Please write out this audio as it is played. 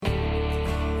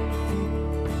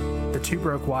Two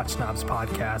Broke Watch Snobs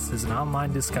podcast is an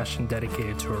online discussion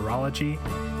dedicated to horology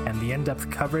and the in-depth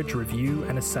coverage, review,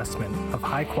 and assessment of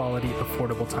high-quality,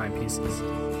 affordable timepieces.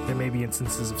 There may be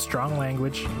instances of strong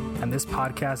language, and this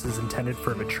podcast is intended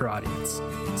for a mature audience.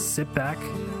 Sit back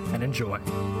and enjoy.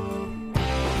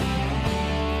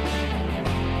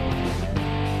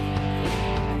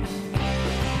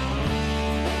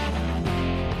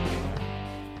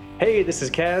 Hey, this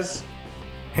is Kaz.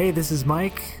 Hey, this is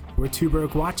Mike. We're Two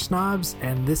Broke Watch Snobs,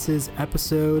 and this is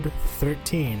episode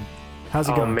 13. How's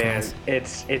it going, Oh man,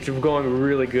 Kaz? it's going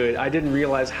really good. I didn't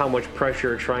realize how much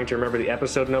pressure trying to remember the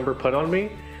episode number put on me.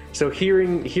 So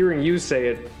hearing you say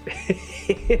it,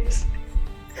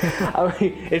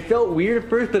 it felt weird at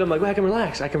first, but I'm like, well, I can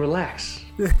relax.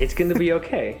 It's going to be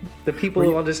okay. The people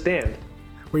will understand.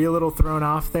 Were you a little thrown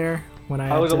off there?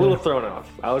 I was a little thrown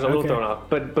off.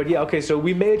 But yeah, okay, so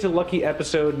we made it to lucky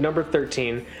episode number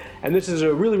 13, and this is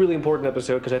a really, really important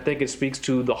episode because I think it speaks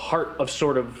to the heart of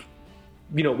sort of,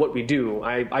 what we do.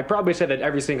 I probably said that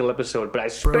every single episode, but I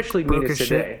especially mean it today.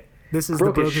 Shit. This is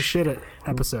the broke as shit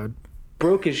episode.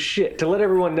 Broke as shit. To let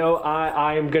everyone know,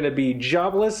 I am going to be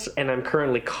jobless, and I'm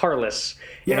currently carless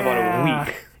in about a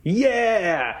week.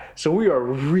 Yeah! So we are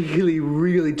really,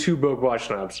 really two broke watch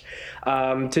snobs.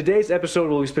 Today's episode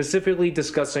will be specifically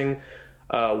discussing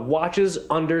watches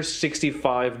under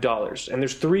 $65. And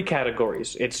there's three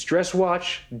categories. It's dress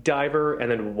watch, diver, and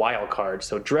then wild card.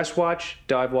 So dress watch,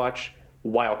 dive watch,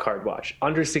 wild card watch.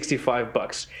 Under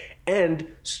 $65. And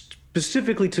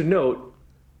specifically to note,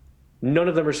 none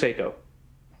of them are Seiko.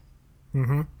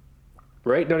 Mm-hmm.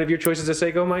 Right? None of your choices are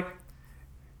Seiko, Mike?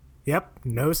 Yep,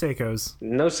 no Seikos.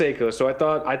 No Seiko. So I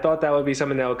thought that would be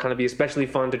something that would kind of be especially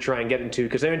fun to try and get into,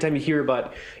 because every time you hear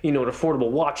about, an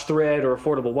affordable watch thread or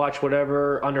affordable watch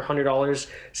whatever under $100,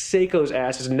 Seiko's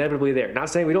ass is inevitably there. Not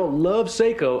saying we don't love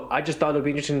Seiko, I just thought it would be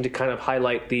interesting to kind of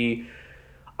highlight the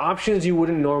options you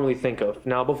wouldn't normally think of.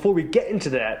 Now, before we get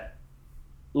into that,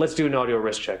 let's do an audio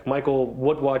wrist check. Michael,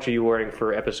 what watch are you wearing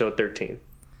for episode 13?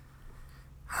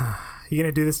 You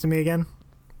gonna do this to me again?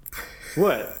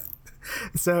 What?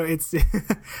 So it's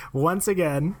once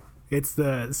again, it's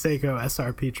the Seiko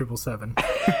SRP 777.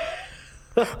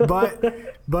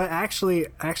 but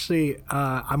actually,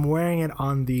 I'm wearing it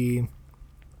on the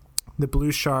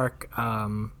Blue Shark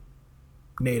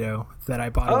NATO that I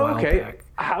bought a while back.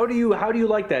 How do you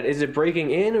like that? Is it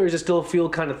breaking in, or does it still feel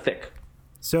kind of thick?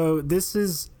 So this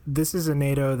is a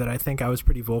NATO that I think I was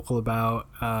pretty vocal about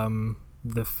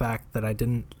the fact that I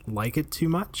didn't like it too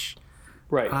much.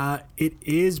 Right. It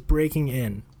is breaking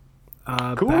in.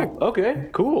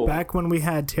 Cool. Cool. Back when we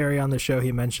had Terry on the show,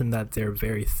 he mentioned that they're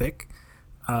very thick.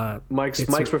 Mike's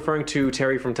referring to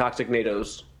Terry from Toxic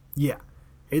NATOs. Yeah.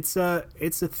 It's a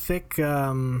thick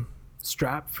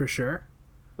strap for sure.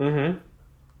 Mm-hmm.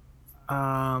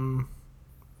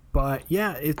 But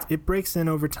yeah, it breaks in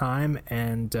over time,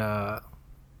 and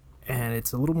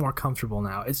it's a little more comfortable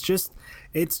now. It's just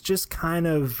kind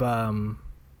of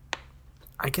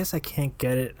I guess I can't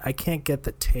get it. I can't get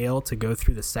the tail to go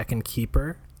through the second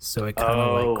keeper, so it kind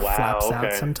of flaps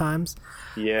out sometimes.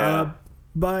 Yeah.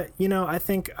 But I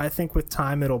think with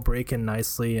time it'll break in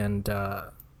nicely, and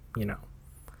I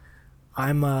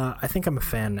think I'm a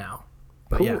fan now.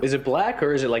 But cool. Yeah. Is it black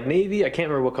or is it like navy? I can't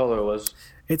remember what color it was.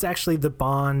 It's actually the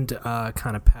Bond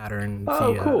kind of pattern.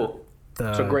 Oh, cool.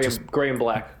 So gray and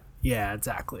black. Yeah,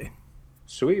 exactly.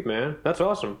 Sweet, man. That's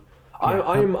awesome. Yeah,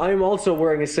 I'm also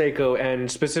wearing a Seiko,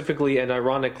 and specifically and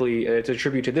ironically, to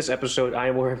tribute to this episode, I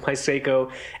am wearing my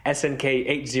Seiko SNK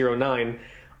 809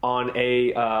 on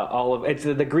a olive. It's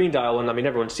the green dial one. I mean,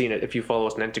 everyone's seen it if you follow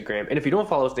us on Instagram, and if you don't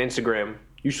follow us on Instagram,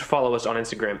 you should follow us on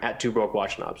Instagram at Two Broke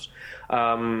Watch Snobs.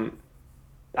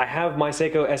 I have my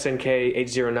Seiko SNK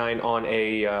 809 on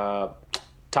a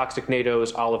Toxic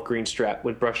NATO's olive green strap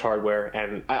with brushed hardware,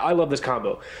 and I love this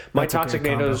combo. My Toxic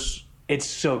NATO's, it's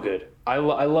so good. I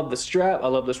love the strap. I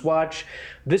love this watch.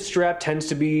 This strap tends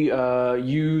to be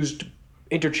used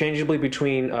interchangeably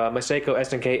between my Seiko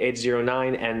SNK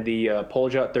 809 and the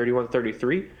Poljot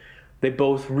 3133. They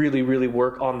both really, really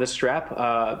work on this strap.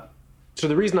 So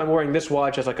the reason I'm wearing this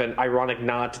watch as like an ironic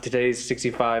nod to today's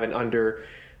 65 and under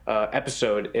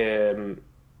episode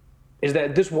is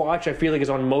that this watch I feel like is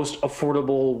on most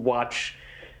affordable watch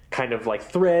kind of like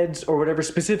threads or whatever,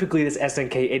 specifically this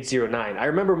SNK 809. I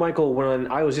remember, Michael, when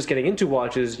I was just getting into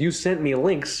watches, you sent me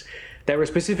links that were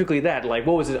specifically that. Like,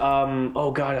 what was it?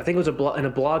 Oh God, I think it was in a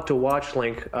blog to watch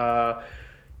link.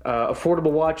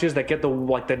 Affordable watches that get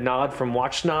the nod from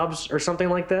watch snobs or something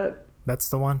like that. That's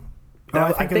the one.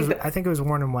 I think it was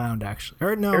Worn and Wound actually.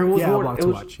 Or no, Blog to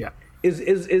Watch. Yeah,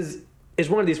 is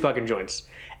one of these fucking joints.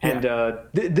 And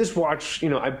this watch,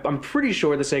 I'm pretty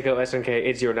sure the Seiko SNK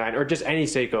 809 or just any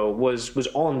Seiko was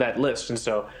on that list, and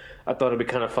so I thought it'd be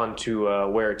kind of fun to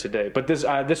wear it today. But this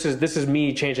is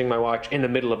me changing my watch in the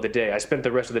middle of the day. I spent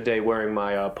the rest of the day wearing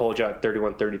my Poljot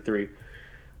 3133,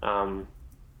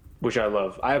 which I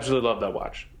love. I absolutely love that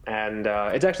watch, and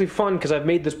it's actually fun because I've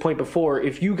made this point before.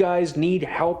 If you guys need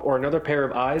help or another pair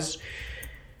of eyes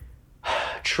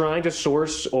trying to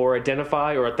source or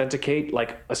identify or authenticate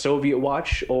like a Soviet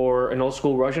watch or an old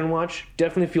school Russian watch,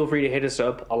 definitely feel free to hit us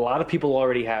up. A lot of people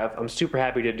already have. I'm super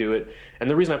happy to do it. And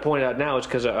the reason I point it out now is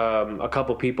because a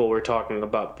couple people were talking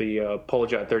about the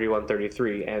Poljot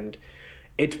 3133, and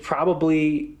it's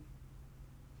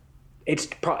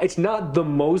not the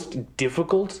most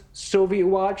difficult Soviet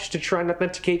watch to try and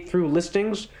authenticate through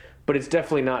listings, but it's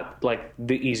definitely not like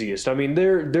the easiest. I mean,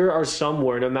 there are some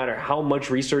where no matter how much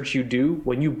research you do,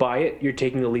 when you buy it, you're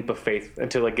taking a leap of faith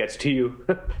until it gets to you.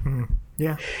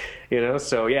 Yeah.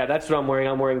 So yeah, that's what I'm wearing.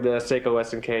 I'm wearing the Seiko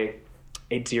SNK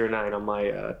 809 on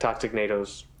my Toxic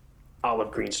NATO's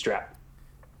olive green strap.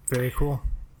 Very cool.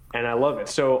 And I love it.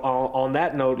 So on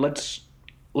that note, let's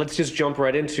just jump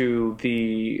right into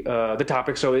the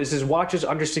topic. So this is watches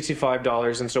under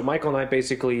 $65, and so Michael and I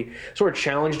basically sort of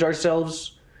challenged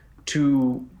ourselves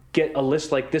to get a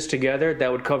list like this together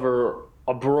that would cover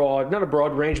not a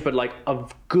broad range, but like a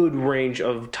good range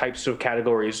of types of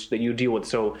categories that you deal with.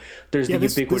 So there's the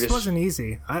ubiquitous. This wasn't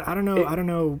easy. I don't know. I don't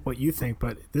know what you think,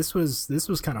 but this was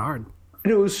kind of hard.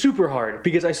 No, it was super hard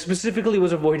because I specifically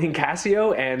was avoiding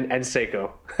Casio and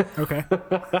Seiko. Okay.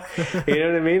 You know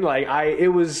what I mean? Like it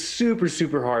was super,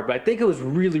 super hard, but I think it was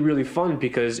really, really fun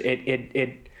because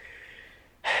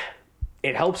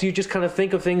it helps you just kind of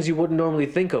think of things you wouldn't normally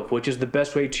think of, which is the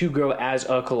best way to grow as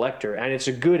a collector. And it's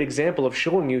a good example of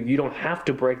showing you don't have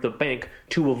to break the bank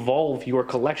to evolve your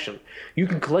collection. You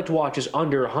can collect watches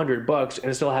under $100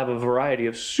 and still have a variety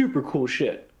of super cool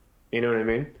shit. You know what I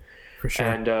mean? For sure.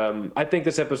 And I think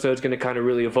this episode is going to kind of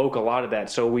really evoke a lot of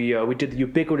that. So we did the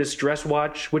ubiquitous dress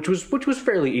watch, which was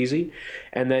fairly easy,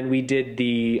 and then we did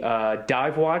the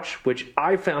dive watch, which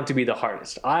I found to be the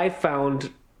hardest. I found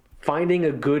finding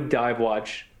a good dive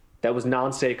watch that was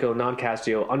non-Seiko,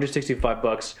 non-Casio, under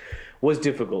 $65 was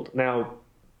difficult. Now,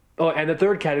 and the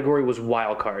third category was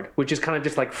wild card, which is kind of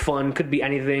just like fun, could be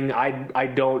anything. I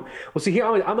don't. Well, see here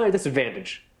I'm at a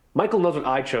disadvantage. Michael knows what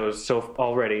I chose so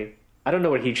already. I don't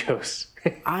know what he chose.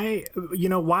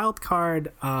 Wild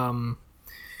card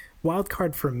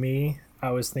for me,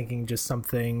 I was thinking just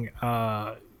something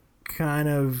kind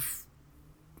of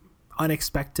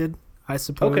unexpected, I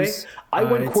suppose. Okay. I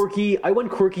went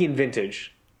quirky and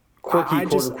vintage. Quirky,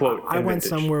 quote unquote. I went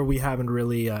somewhere we haven't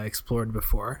really explored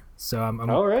before. So I'm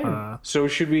all right. So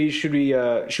should we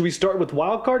start with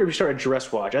wild card or we start at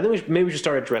dress watch? I think maybe we should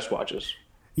start at dress watches.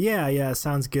 Yeah,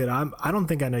 sounds good. I don't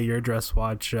think I know your dress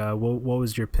watch. What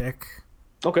was your pick?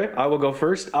 Okay, I will go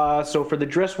first. So for the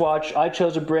dress watch, I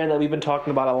chose a brand that we've been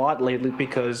talking about a lot lately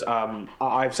because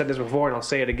I've said this before and I'll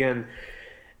say it again.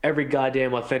 Every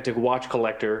goddamn authentic watch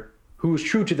collector who's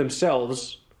true to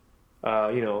themselves,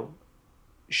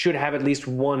 should have at least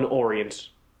one Orient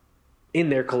in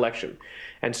their collection.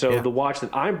 And so the watch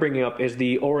that I'm bringing up is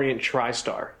the Orient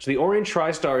TriStar. So the Orient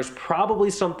TriStar is probably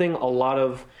something a lot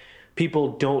of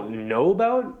people don't know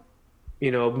about.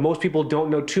 Most people don't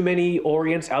know too many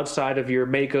Orients outside of your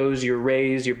Makos, your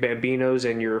Rays, your Bambinos,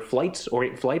 and your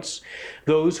Orient Flights.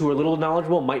 Those who are a little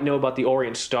knowledgeable might know about the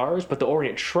Orient Stars, but the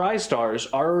Orient TriStars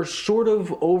are sort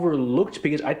of overlooked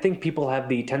because I think people have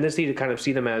the tendency to kind of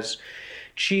see them as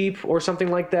cheap or something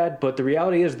like that. But the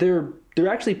reality is they're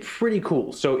actually pretty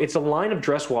cool. So it's a line of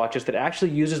dress watches that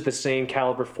actually uses the same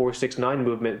caliber 469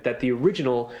 movement that the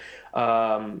original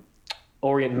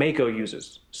Orient Mako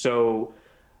uses. So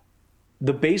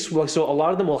the base, so a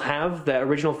lot of them will have the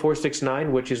original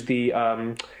 469, which is the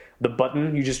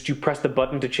button. You press the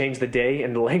button to change the day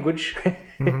and the language,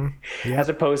 as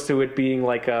opposed to it being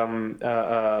like on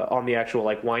the actual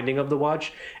like winding of the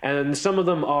watch. And some of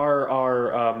them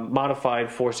are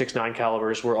modified 469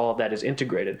 calibers where all of that is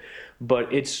integrated.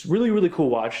 But it's really, really cool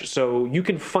watch. So you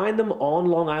can find them on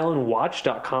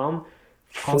LongIslandWatch.com.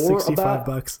 All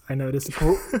 $65, I noticed.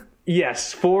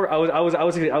 Yes, I was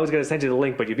gonna send you the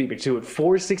link, but you beat me to it.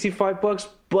 For $65,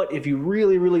 but if you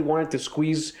really, really wanted to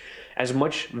squeeze as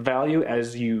much value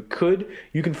as you could,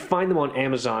 you can find them on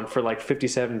Amazon for like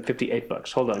 $57,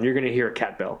 $58. Hold on, you're gonna hear a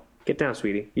cat bell. Get down,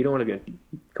 sweetie. You don't want to be.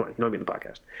 Come on, you don't want to be in the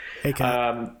podcast. Hey,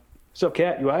 cat. What's up,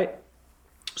 cat? You all right?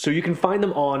 So you can find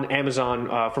them on Amazon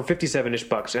for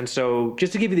 $57-ish. And so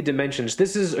just to give you the dimensions,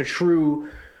 this is a true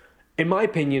in my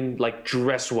opinion, like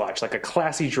dress watch, like a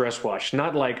classy dress watch,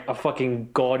 not like a fucking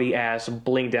gaudy ass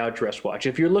blinged out dress watch.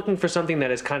 If you're looking for something that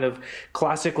is kind of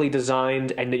classically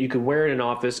designed and that you could wear in an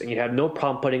office and you have no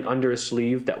problem putting under a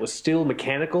sleeve that was still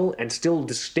mechanical and still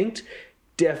distinct,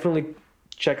 definitely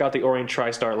check out the Orient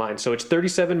TriStar line. So it's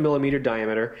 37 millimeter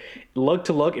diameter, lug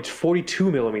to lug, it's 42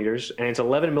 millimeters, and it's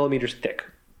 11 millimeters thick,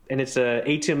 and it's a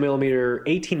 18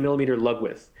 millimeter lug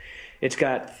width. It's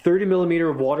got 30 millimeter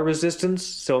of water resistance.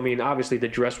 So, I mean, obviously the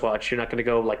dress watch, you're not going to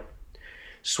go like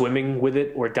swimming with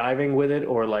it or diving with it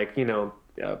or like,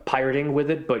 pirating with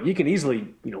it, but you can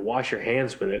easily, wash your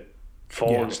hands with it,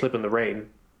 fall and slip in the rain.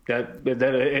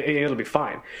 It'll be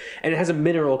fine. And it has a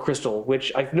mineral crystal,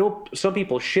 which I know some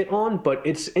people shit on, but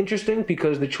it's interesting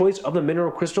because the choice of the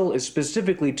mineral crystal is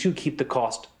specifically to keep the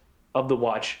cost of the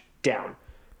watch down.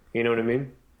 You know what I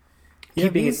mean? Yeah,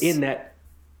 Keeping it in that...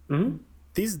 Mm-hmm.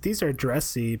 These are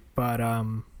dressy, but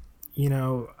I'm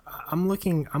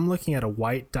looking at a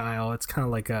white dial. It's kind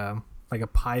of like a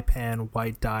pie pan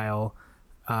white dial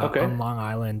on Long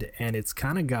Island, and it's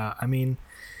kind of got. I mean,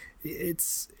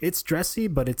 it's dressy,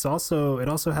 but it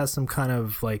also has some kind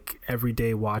of like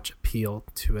everyday watch appeal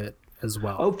to it as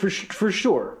well. Oh, for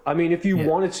sure. I mean, if you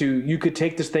wanted to, you could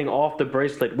take this thing off the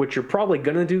bracelet, which you're probably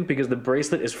gonna do because the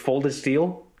bracelet is folded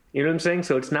steel. You know what I'm saying?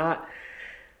 So it's not.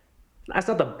 That's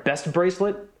not the best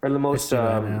bracelet or the most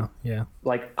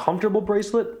like comfortable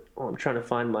bracelet. Oh, I'm trying to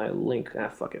find my link.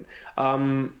 Fuck it.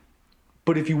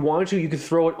 But if you wanted to, you could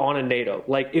throw it on a NATO.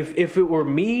 Like if it were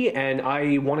me and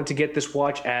I wanted to get this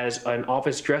watch as an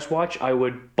office dress watch, I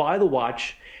would buy the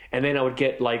watch and then I would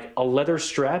get like a leather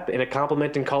strap in a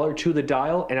complementing color to the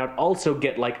dial, and I'd also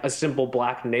get like a simple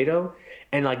black NATO.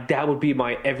 And like that would be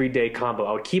my everyday combo.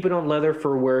 I would keep it on leather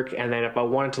for work, and then if I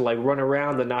wanted to like run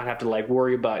around and not have to like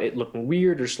worry about it looking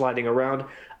weird or sliding around,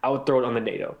 I would throw it on the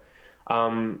NATO.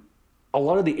 A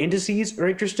lot of the indices are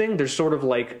interesting. They're sort of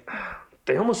like,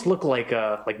 they almost look like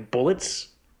bullets.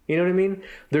 You know what I mean?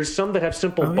 There's some that have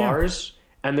simple bars,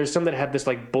 and there's some that have this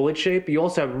like bullet shape. You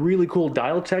also have really cool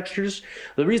dial textures.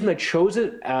 The reason I chose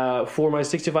it for my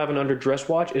 65 and under dress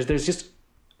watch is there's just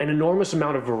an enormous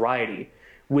amount of variety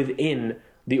within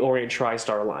the Orient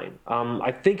TriStar line.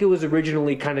 I think it was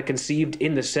originally kind of conceived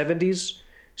in the 70s,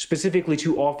 specifically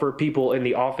to offer people in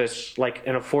the office like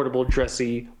an affordable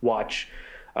dressy watch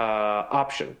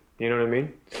option. You know what I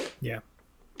mean? Yeah.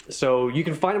 So you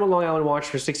can find them on Long Island Watch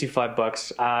for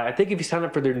 $65. I think if you sign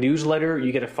up for their newsletter,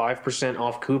 you get a 5%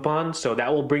 off coupon. So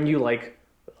that will bring you like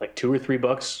 $2 or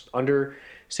 $3 under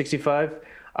 65.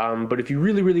 But if you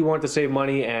really, really want to save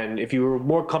money, and if you were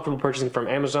more comfortable purchasing from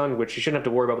Amazon, which you shouldn't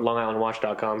have to worry about with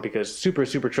LongIslandWatch.com because super,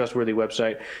 super trustworthy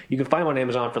website, you can find them on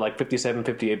Amazon for like $57,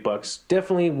 $58.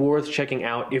 Definitely worth checking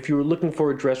out if you were looking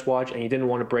for a dress watch and you didn't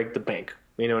want to break the bank.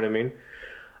 You know what I mean?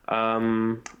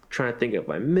 Trying to think if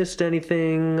I missed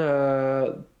anything.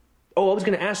 I was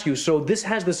going to ask you. So this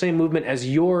has the same movement as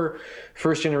your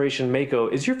first generation Mako.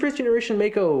 Is your first generation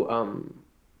Mako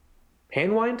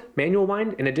hand wind, manual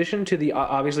wind, in addition to the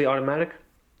obviously automatic?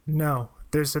 No,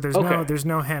 there's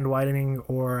no hand widening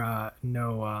or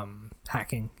no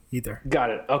hacking either. Got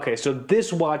it. Okay, so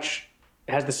this watch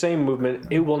has the same movement.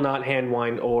 It will not hand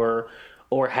wind or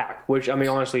hack, which I mean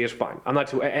honestly is fine. I'm not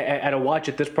too at a watch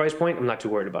at this price point. I'm not too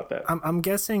worried about that. I'm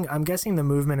guessing the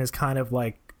movement is kind of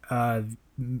like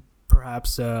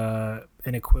perhaps an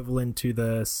equivalent to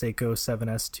the Seiko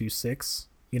 7S26,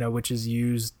 which is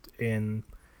used in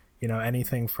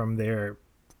anything from their,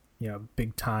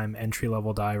 big time entry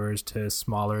level divers to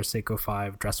smaller Seiko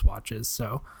 5 dress watches.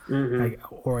 So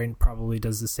Orient probably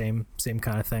does the same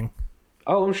kind of thing.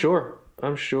 Oh, I'm sure.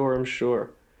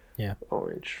 Yeah.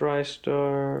 Orient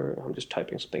TriStar. I'm just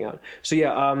typing something out. So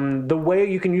yeah, the way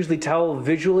you can usually tell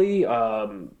visually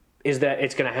is that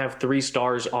it's going to have 3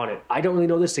 stars on it. I don't really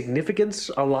know the significance.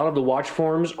 A lot of the watch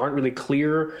forms aren't really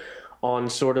clear on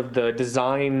sort of the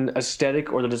design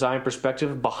aesthetic or the design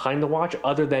perspective behind the watch,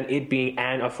 other than it being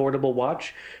an affordable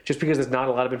watch, just because there's not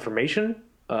a lot of information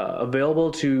available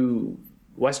to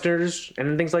Westerners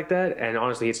and things like that. And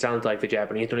honestly, it sounds like the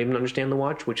Japanese don't even understand the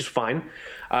watch, which is fine.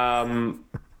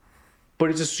 But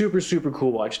it's a super, super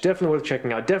cool watch. Definitely worth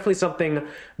checking out. Definitely something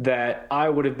that I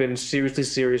would have been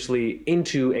seriously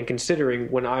into and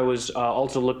considering when I was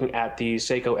also looking at the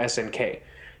Seiko SNK.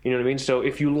 You know what I mean? So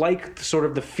if you like sort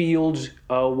of the field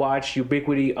watch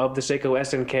ubiquity of the Seiko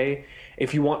SNK,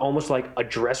 if you want almost like a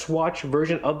dress watch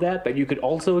version of that you could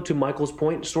also, to Michael's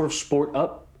point, sort of sport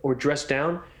up or dress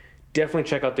down, definitely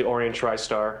check out the Orient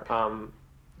TriStar.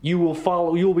 You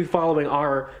will be following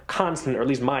our constant, or at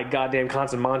least my goddamn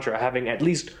constant mantra, having at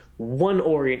least one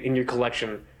Orient in your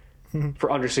collection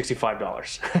for under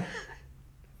 $65.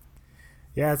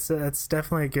 Yeah, it's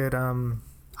definitely a good.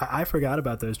 I forgot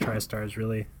about those TriStars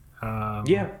really.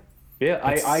 Yeah, yeah.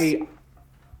 It's I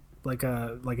like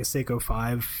a Seiko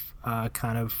 5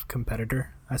 kind of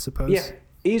competitor, I Yeah, suppose.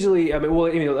 easily. I mean,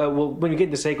 well, when you get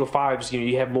into Seiko fives,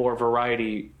 you have more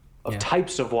variety of Yeah.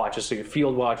 types of watches. So your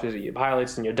field watches, your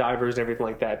pilots, and your divers, and everything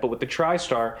like that. But with the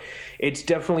TriStar, it's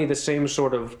definitely the same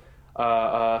sort of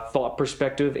thought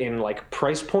perspective in like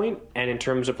price point and in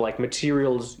terms of like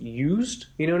materials used.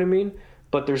 You know what I mean?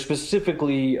 But they're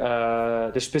specifically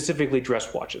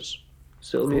dress watches.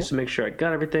 So let me Cool. just make sure I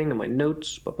got everything in my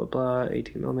notes. Blah blah blah.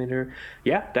 18 millimeter.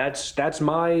 Yeah, that's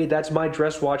my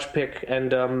dress watch pick,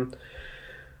 and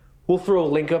we'll throw a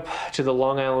link up to the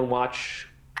Long Island Watch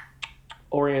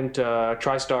Orient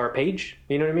TriStar page.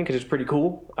 You know what I mean? Because it's pretty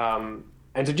cool. And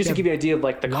so just to Yeah, give you an idea of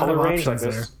like the a lot color of range, like options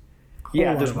there. this. Whole Yeah,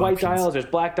 lot there's of white options. dials, there's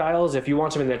black dials. If you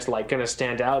want something that's like gonna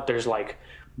stand out, there's like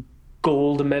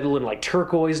gold medal and like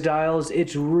turquoise dials.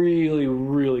 It's really,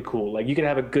 really cool. Like you can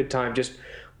have a good time just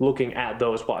looking at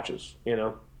those watches, you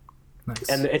know. Nice.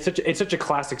 And it's such a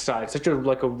classic size, such a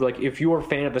like if you're a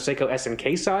fan of the Seiko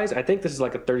SNK size, I think this is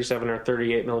like a 37 or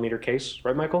 38 millimeter case,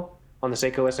 right, Michael, on the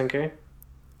Seiko SNK?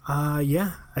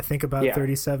 Yeah, I think about Yeah,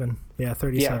 37. Yeah, yeah,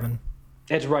 37.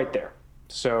 it's right there.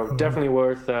 So definitely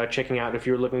worth checking out if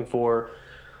you're looking for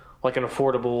like an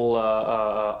affordable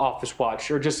office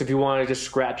watch, or just if you want to just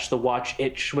scratch the watch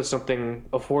itch with something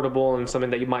affordable and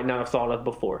something that you might not have thought of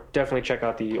before. Definitely check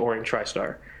out the Orient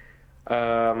TriStar.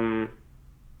 Um,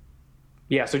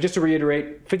 yeah, so just to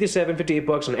reiterate, 58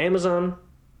 bucks on Amazon,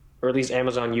 or at least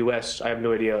Amazon US. I have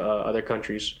no idea other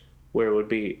countries where it would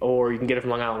be. Or you can get it from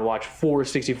Long Island Watch for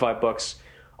 65 bucks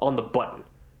on the button.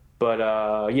 But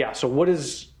yeah, so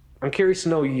I'm curious to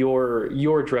know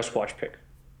your dress watch pick.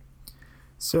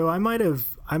 So I might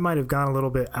have gone a little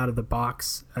bit out of the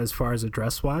box as far as a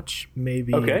dress watch.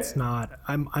 Maybe Okay. it's not.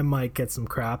 I might get some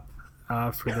crap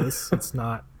for this. It's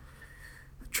not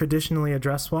traditionally a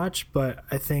dress watch, but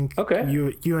I think Okay.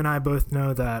 you and I both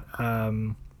know that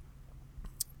I'm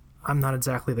not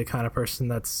exactly the kind of person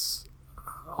that's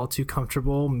all too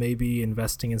comfortable maybe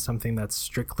investing in something that's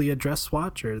strictly a dress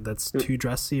watch or that's too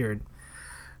dressy or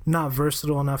not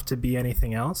versatile enough to be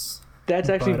anything else. That's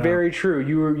actually But very true.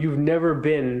 You've never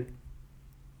been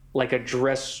like a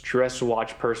dress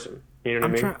watch person. You know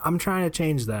what I mean? I'm trying to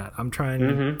change that.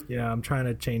 Mm-hmm. I'm trying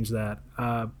to change that.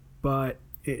 But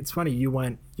it's funny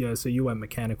so you went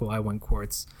mechanical, I went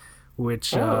quartz,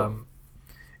 which Oh.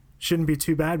 shouldn't be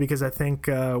too bad because I think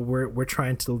we're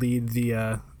trying to lead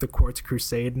the quartz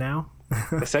crusade now.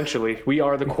 Essentially, we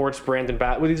are the quartz brand and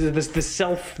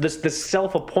the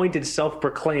self-appointed,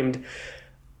 self-proclaimed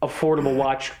affordable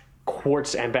watch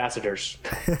quartz ambassadors.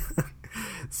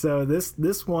 So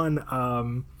this one,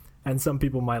 and some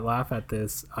people might laugh at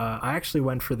this. I actually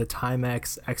went for the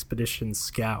Timex Expedition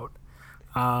Scout.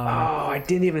 Oh, I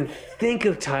didn't even think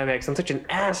of Timex. I'm such an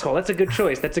asshole. That's a good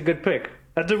choice. That's a good pick.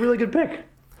 That's a really good pick.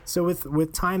 So with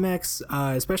Timex,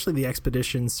 especially the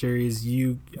Expedition series,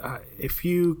 if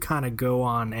you kind of go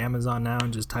on Amazon now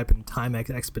and just type in Timex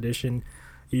Expedition,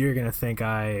 you're gonna think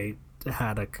I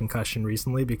had a concussion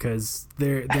recently because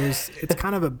there's it's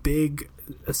kind of a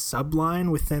subline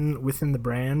within the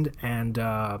brand, and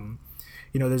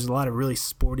there's a lot of really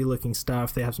sporty looking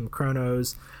stuff. They have some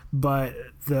chronos, but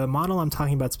the model I'm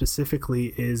talking about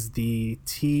specifically is the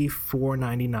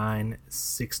T499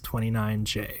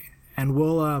 629J. And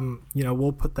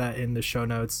we'll put that in the show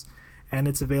notes, and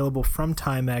it's available from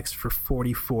Timex for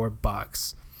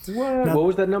 $44. What? Now, What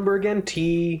was that number again?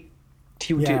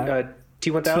 Yeah.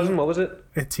 T1000. What was it?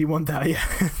 T1000. Yeah.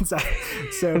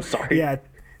 So I'm sorry. Yeah,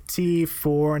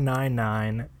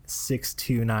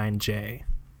 T499629J.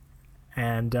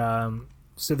 And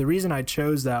so the reason I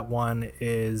chose that one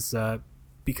is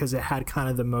because it had kind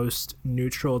of the most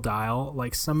neutral dial.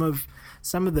 Like some of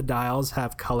the dials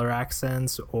have color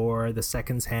accents, or the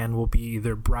seconds hand will be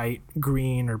either bright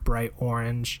green or bright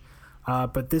orange.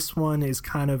 But this one is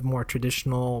kind of more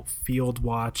traditional field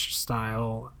watch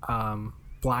style,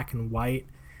 black and white.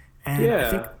 And I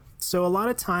think Yeah. so. A lot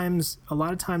of times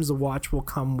the watch will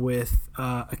come with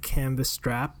a canvas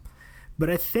strap. But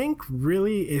I think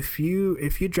really if you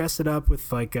dress it up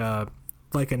with like a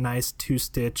nice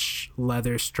 2-stitch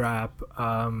leather strap,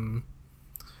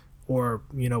 or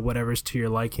whatever's to your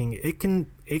liking, it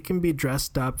can be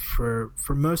dressed up for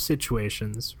most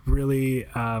situations. Really,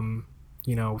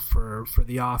 for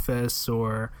the office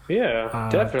or Yeah,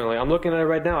 definitely. I'm looking at it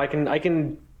right now. I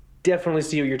can definitely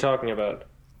see what you're talking about.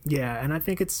 yeah. And I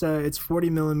think it's 40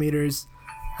 millimeters.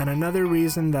 And another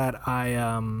reason that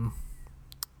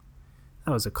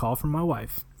that was a call from my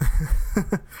wife.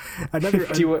 another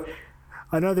Do you,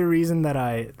 another reason that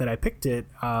I picked it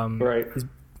Right. is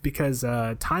because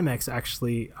Timex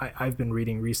actually I've been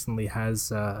reading recently has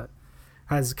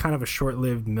kind of a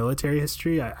short-lived military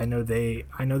history. I know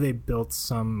they built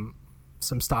some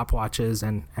stopwatches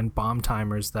and bomb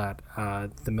timers that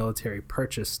the military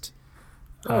purchased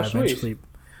Oh, sweet. eventually.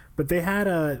 But they had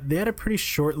a pretty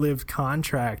short-lived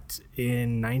contract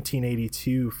in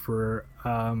 1982 for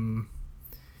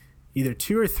either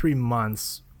 2 or 3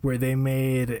 months where they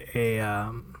made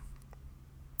a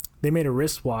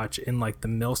wristwatch in like the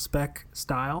mil-spec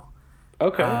style,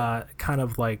 Okay. kind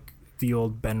of like the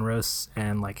old Benrus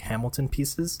and like Hamilton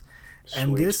pieces.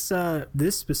 And Sweet.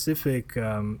 this specific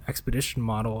expedition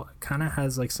model kind of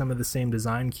has like some of the same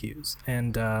design cues.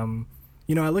 And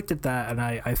I looked at that and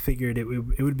I figured it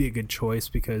would be a good choice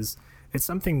because it's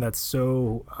something that's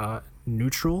so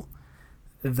neutral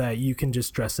that you can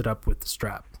just dress it up with the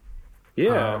strap.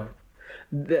 Yeah.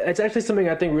 It's actually something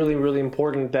I think really, really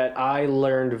important that I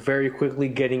learned very quickly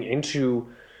getting into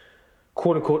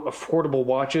quote unquote affordable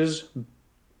watches.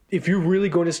 If you're really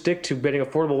going to stick to getting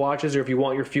affordable watches, or if you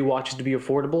want your few watches to be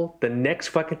affordable, the next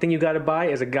fucking thing you got to buy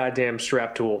is a goddamn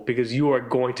strap tool because you are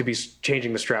going to be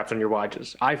changing the straps on your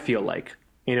watches. I feel like,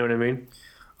 you know what I mean?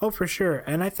 Oh, for sure.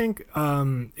 And I think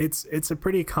it's a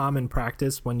pretty common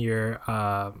practice when you're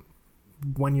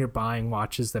buying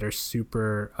watches that are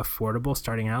super affordable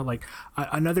starting out. Like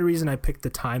another reason I picked the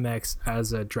Timex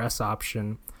as a dress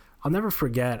option, I'll never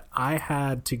forget. I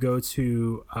had to go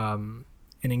to an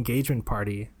engagement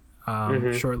party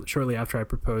shortly after I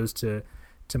proposed to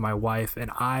my wife, and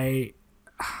I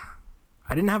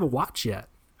didn't have a watch yet.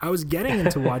 I was getting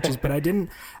into watches, but I didn't,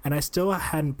 and I still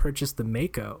hadn't purchased the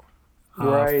Mako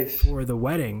Right. for the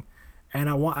wedding, and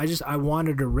I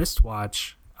wanted a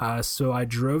wristwatch. So I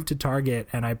drove to Target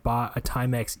and I bought a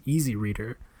Timex Easy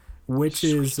Reader, which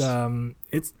is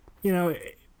it's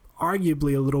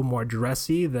arguably a little more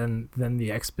dressy than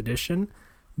the Expedition,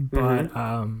 but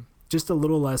just a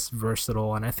little less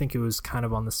versatile. And I think it was kind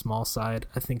of on the small side.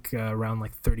 I think around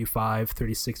like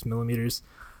 36 millimeters.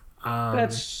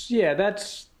 That's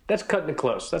cutting it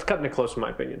close. That's cutting it close in my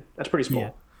opinion. That's pretty small.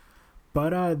 Yeah.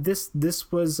 But this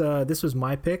was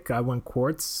my pick. I went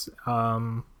quartz.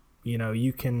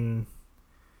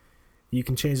 You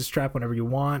can change the strap whenever you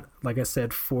want. Like I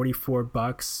said,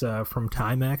 $44 from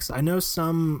Timex. I know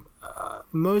some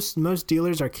most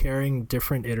dealers are carrying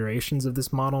different iterations of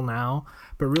this model now,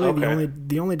 but really Okay.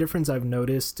 the only difference I've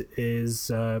noticed is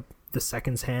the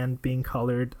seconds hand being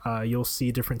colored. You'll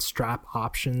see different strap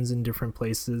options in different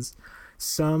places.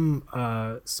 Some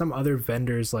other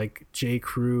vendors like J.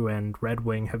 Crew and Red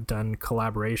Wing have done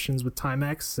collaborations with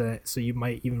Timex, so you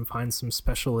might even find some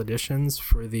special editions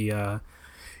for the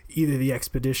either the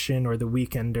Expedition or the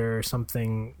Weekender or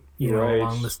something, Right.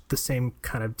 along the same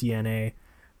kind of DNA.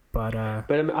 But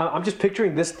But I'm just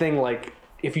picturing this thing like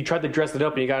if you tried to dress it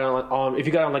up and you got it on if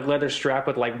you got it on like leather strap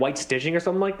with like white stitching or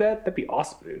something like that, that'd be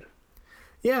awesome, dude.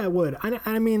 yeah, it would.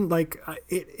 I mean, like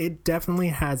it definitely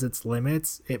has its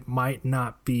limits. It might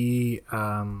not be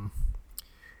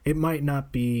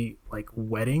like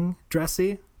wedding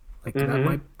dressy. Like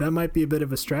that might be a bit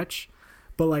of a stretch.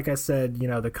 But like I said,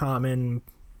 the common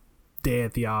day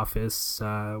at the office,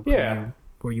 Yeah.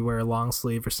 where you wear a long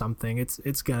sleeve or something,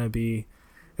 it's gonna be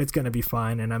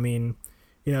fine. And I mean,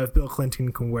 if Bill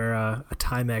Clinton can wear a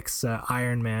Timex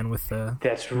Iron Man with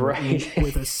That's right.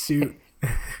 with a suit,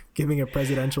 giving a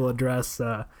presidential address,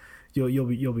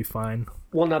 you'll be fine.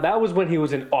 Well, now that was when he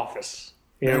was in office.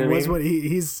 You know That what I was mean? what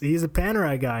he's a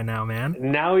Panerai guy now, man.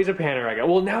 Now he's a Panerai guy.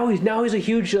 Well, now he's a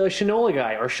huge Shinola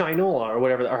guy or Shinola or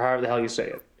whatever or however the hell you say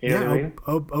it. You know what I mean?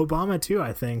 Obama too.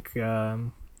 I think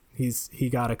he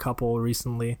got a couple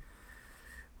recently,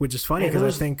 which is funny Yeah,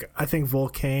 because those- I think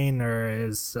Volcane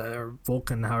or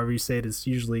Vulcan, however you say it, is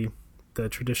usually the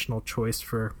traditional choice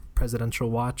for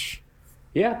presidential watch.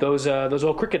 Yeah, those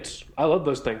old crickets. I love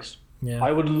those things. Yeah.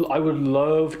 I would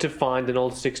love to find an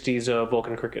old '60s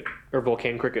Vulcan cricket or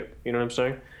Volcane cricket. You know what I'm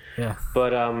saying? Yeah.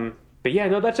 But yeah,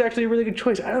 no, that's actually a really good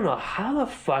choice. I don't know how the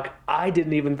fuck I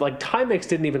didn't even like Timex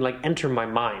didn't even like enter my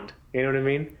mind. You know what I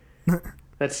mean?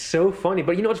 That's so funny.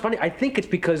 But you know what's funny? I think it's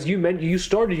because you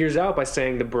started yours out by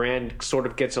saying the brand sort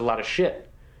of gets a lot of shit.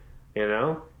 You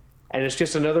know? And it's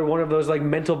just another one of those like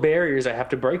mental barriers I have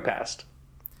to break past.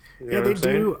 You know Yeah, what they I'm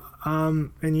saying? do.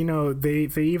 And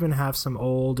they even have some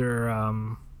older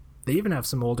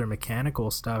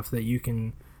mechanical stuff that you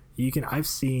can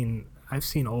I've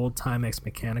seen old Timex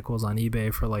mechanicals on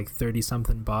eBay for like 30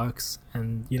 something bucks,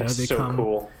 and That's they so come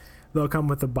cool. they'll come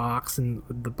with a box, and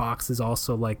the box is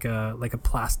also like a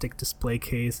plastic display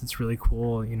case. It's really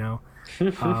cool,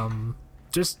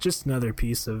 just another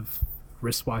piece of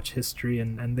wristwatch history,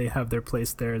 and they have their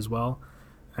place there as well.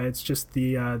 It's just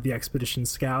the Expedition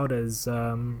Scout is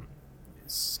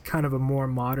kind of a more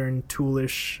modern,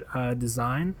 toolish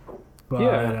design, but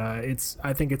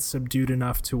I think it's subdued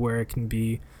enough to where it can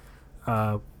be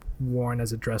worn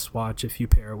as a dress watch if you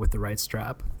pair it with the right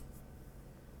strap.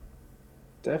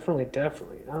 Definitely.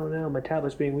 I don't know. My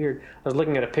tablet's being weird. I was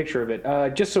looking at a picture of it.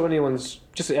 In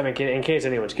case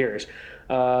anyone's curious,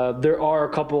 there are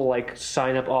a couple like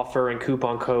sign up offer and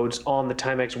coupon codes on the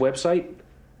Timex website.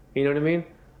 You know what I mean?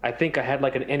 I think I had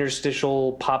like an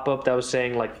interstitial pop up that was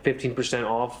saying like 15%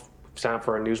 off. Sign up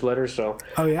for our newsletter. So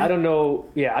I don't know.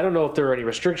 Yeah, I don't know if there are any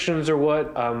restrictions or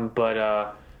what. But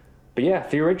yeah,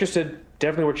 if you're interested,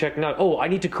 definitely worth checking out. Oh, I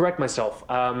need to correct myself.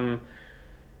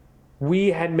 We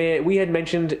had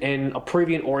mentioned in a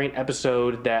previous Orient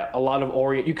episode that a lot of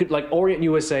Orient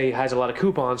USA has a lot of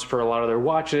coupons for a lot of their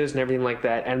watches and everything like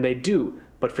that, and they do.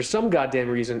 But for some goddamn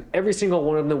reason, every single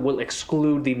one of them will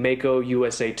exclude the Mako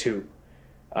USA 2.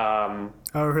 Oh,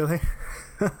 really?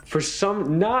 For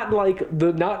some, not like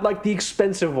the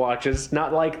expensive watches,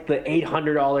 not like the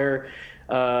 $800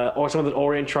 or some of the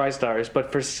Orient TriStars,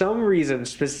 but for some reason,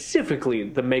 specifically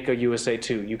the Mako USA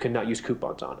 2, you cannot use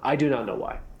coupons on. I do not know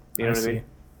why. You know what I mean?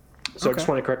 So I just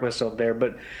want to correct myself there.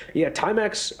 But yeah,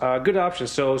 Timex, good option.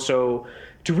 So to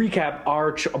recap,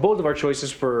 both of our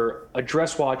choices for a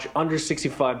dress watch under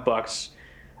 $65.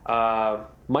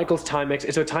 Michael's Timex.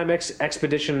 It's a Timex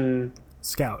Expedition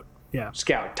Scout. Yeah.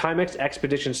 Scout. Timex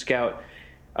Expedition Scout.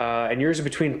 And yours is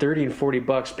between $30 and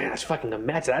 $40. Man, that's fucking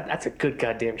immense. That's a good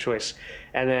goddamn choice.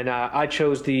 And then I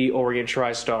chose the Orient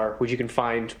TriStar, which you can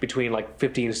find between like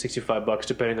 $50 and $65,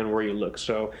 depending on where you look.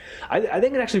 So I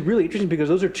think it's actually really interesting because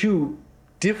those are two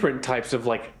different types of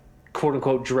like quote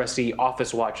unquote dressy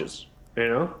office watches. You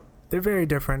know, they're very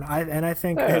different. I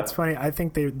think it's funny. I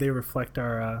think they reflect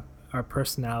our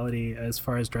personality as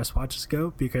far as dress watches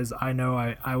go, because I know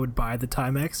I would buy the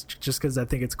Timex just because I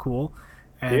think it's cool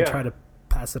and try to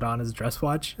pass it on as a dress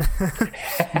watch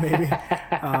maybe.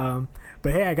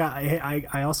 But hey,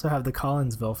 I also have the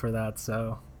Collinsville for that,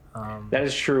 so that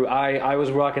is true. I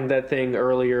was rocking that thing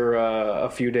earlier a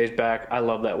few days back. I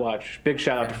love that watch. Big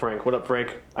shout out to Frank. What up,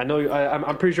 Frank? I know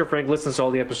I'm pretty sure Frank listens to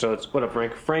all the episodes. What up,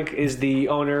 Frank? Frank is the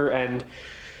owner and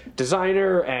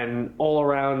designer and all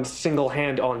around single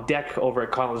hand on deck over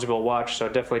at Collinsville Watch, so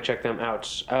definitely check them out.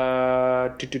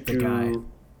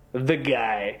 The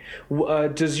guy.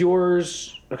 Does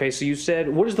yours... Okay, so you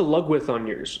said... What is the lug width on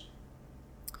yours?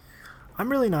 I'm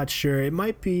really not sure. It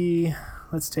might be...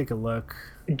 Let's take a look.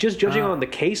 Just judging on the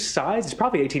case size, it's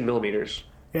probably 18 millimeters.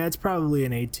 Yeah, it's probably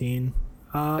an 18.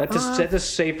 That's a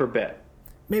safer bet.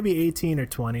 Maybe 18 or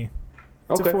 20.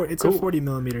 It's a 40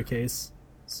 millimeter case.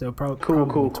 So probably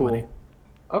 20.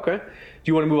 Okay. Do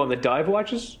you want to move on to dive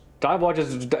watches? Dive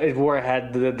watches is where I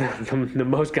had the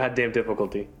most goddamn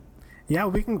difficulty. Yeah,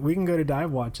 we can go to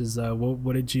dive watches.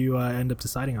 What did you end up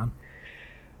deciding on?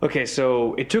 Okay,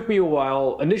 so it took me a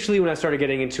while. Initially, when I started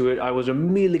getting into it, I was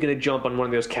immediately going to jump on one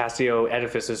of those Casio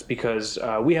edifices because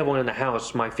we have one in the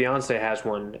house. My fiance has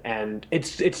one, and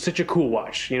it's such a cool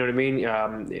watch. You know what I mean?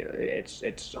 It's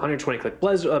 120 click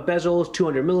bezels,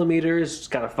 200 millimeters. It's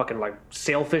got a fucking like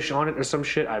sailfish on it or some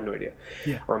shit. I have no idea.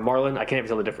 Yeah. Or a marlin. I can't even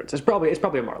tell the difference. It's probably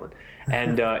a marlin,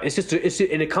 and and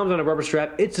it comes on a rubber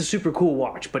strap. It's a super cool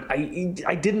watch, but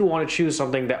I didn't want to choose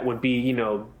something that would be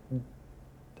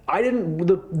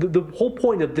the whole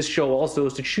point of this show also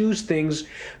is to choose things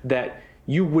that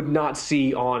you would not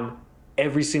see on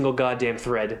every single goddamn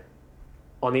thread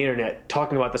on the internet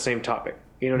talking about the same topic.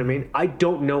 You know what I mean? I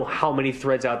don't know how many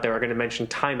threads out there are going to mention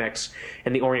Timex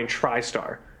and the Orient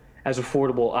TriStar as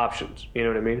affordable options. You know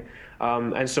what I mean?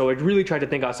 And so I really tried to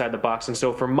think outside the box. And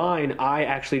so for mine, I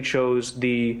actually chose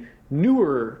the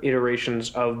newer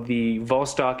iterations of the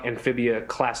Vostok Amphibia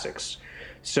Classics.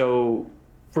 So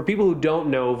for people who don't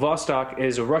know, Vostok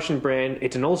is a Russian brand.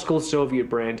 It's an old-school Soviet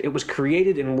brand. It was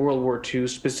created in World War II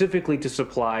specifically to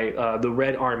supply the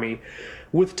Red Army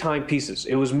with timepieces.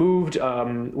 It was moved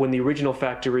when the original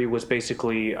factory was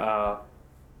basically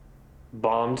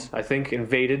bombed, I think,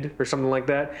 invaded or something like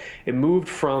that. It moved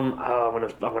from I'm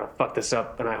gonna fuck this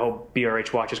up, and I hope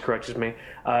BRH Watches corrects me.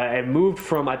 It moved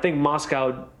from, I think,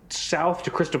 Moscow south to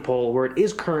Kristopol, where it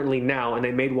is currently now, and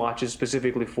they made watches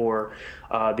specifically for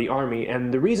the army.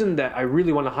 And the reason that I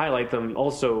really want to highlight them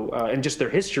also, and just their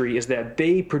history, is that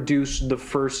they produced the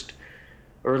first,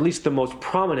 or at least the most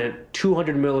prominent,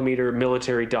 200 millimeter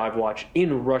military dive watch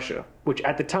in Russia, which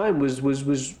at the time was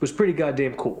pretty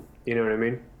goddamn cool. You know what I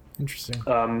mean? Interesting.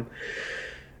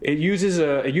 It uses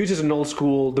an old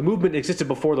school. The movement existed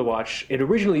before the watch. It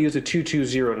originally used a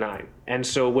 2209, and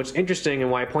so what's interesting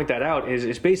and why I point that out is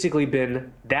it's basically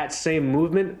been that same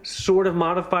movement, sort of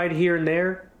modified here and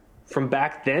there, from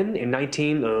back then in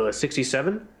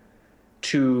 1967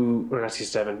 to or not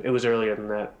 67. It was earlier than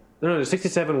that. No, the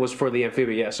 67 was for the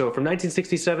Amphibia. Yeah, so from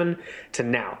 1967 to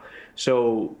now.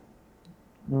 So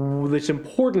what's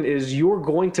important is you're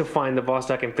going to find the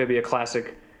Vostok Amphibia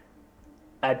Classic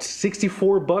at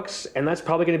 $64, and that's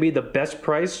probably going to be the best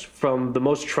price from the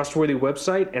most trustworthy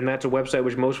website, and that's a website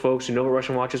which most folks who know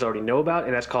Russian watches already know about,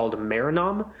 and that's called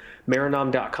Marinom.com.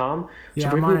 Yeah,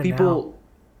 so I'm on it now.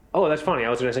 Oh, that's funny. I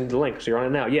was going to send you the link, so you're on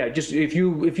it now. Yeah, just if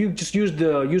you just use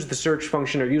the search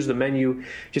function or use the menu,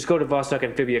 just go to Vostok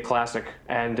Amphibia Classic,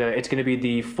 and it's going to be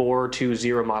the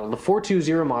 420 model. The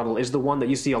 420 model is the one that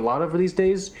you see a lot of these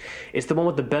days. It's the one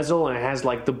with the bezel and it has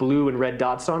like the blue and red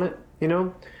dots on it. You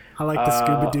know. I like the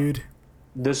scuba dude.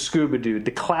 The scuba dude,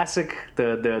 the classic,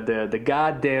 the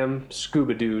goddamn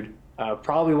scuba dude.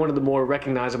 Probably one of the more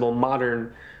recognizable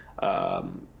modern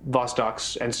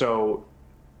Vostoks. And so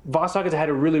Vostok has had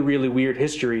a really, really weird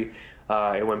history.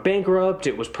 It went bankrupt.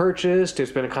 It was purchased.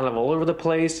 It's been kind of all over the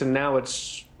place, and now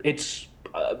it's.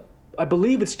 I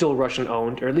believe it's still Russian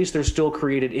owned, or at least they're still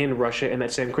created in Russia in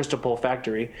that same Cristopol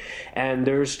factory, and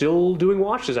they're still doing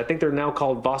watches. I think they're now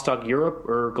called Vostok Europe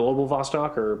or Global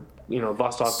Vostok or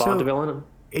Vostok Bond Development.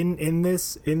 In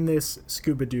this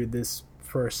scuba dude, this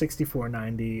for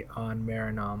 6490 on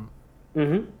Marinom,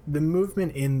 the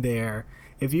movement in there,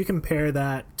 if you compare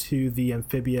that to the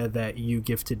Amphibia that you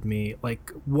gifted me, like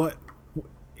what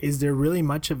is there really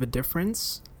much of a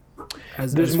difference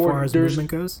as far as movement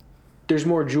goes? There's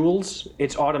more jewels.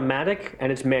 It's automatic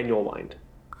and it's manual wind.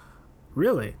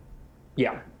 Really?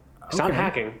 Yeah. It's not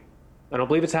hacking. I don't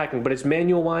believe it's hacking, but it's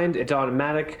manual wind. It's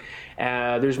automatic.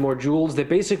 There's more jewels. They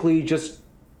basically just,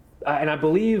 and I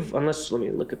believe, let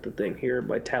me look at the thing here.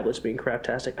 My tablet's being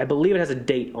craptastic. I believe it has a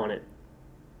date on it.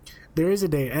 There is a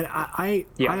date, and I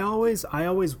always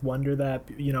wonder that.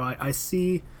 I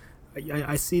see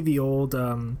the old.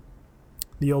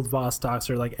 The old Vostoks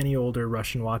or like any older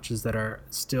Russian watches that are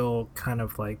still kind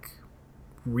of like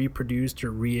reproduced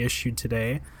or reissued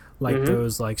today, like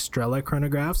those like Strela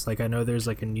chronographs. Like I know there's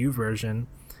like a new version,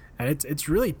 and it's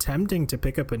really tempting to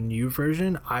pick up a new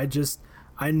version. I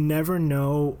never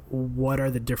know what are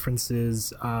the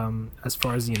differences as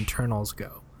far as the internals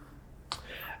go.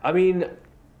 I mean,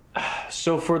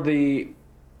 so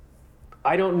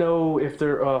I don't know if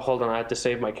they're. Hold on, I have to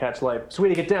save my cat's life.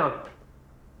 Sweetie, get down.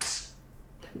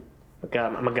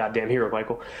 God, I'm a goddamn hero,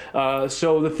 Michael.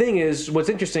 So the thing is, what's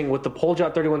interesting with the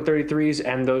Poljot 3133s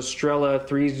and those Strela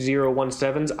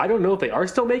 3017s, I don't know if they are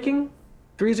still making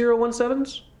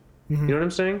 3017s. You know what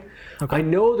I'm saying? Okay. I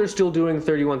know they're still doing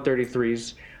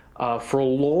 3133s. For a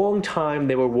long time,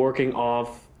 they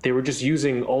were just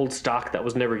using old stock that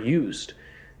was never used.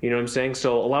 You know what I'm saying?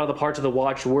 So a lot of the parts of the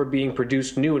watch were being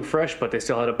produced new and fresh, but they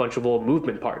still had a bunch of old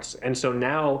movement parts. And so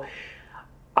now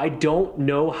I don't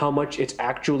know how much it's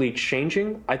actually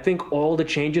changing. I think all the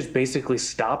changes basically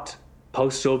stopped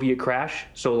post-Soviet crash.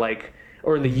 So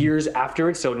or in the years after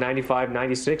it, so 95,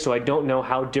 96. So I don't know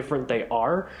how different they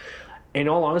are. In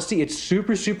all honesty, it's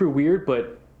super, super weird,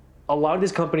 but a lot of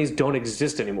these companies don't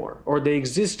exist anymore. Or they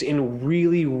exist in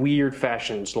really weird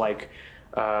fashions. Like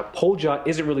Poljot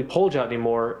isn't really Poljot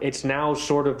anymore. It's now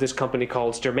sort of this company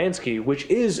called Sturmansky, which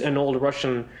is an old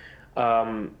Russian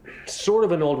sort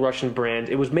of an old Russian brand.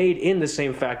 It was made in the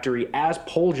same factory as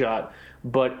Poljot,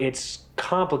 but it's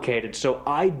complicated. So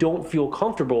I don't feel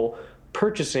comfortable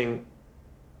purchasing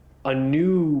a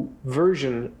new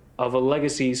version of a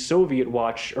legacy Soviet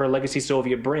watch or a legacy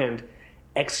Soviet brand,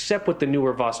 except with the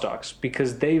newer Vostoks,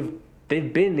 because they've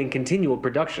been in continual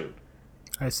production.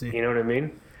 I see. You know what I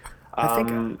mean?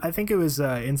 I think it was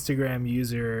Instagram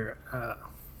user. I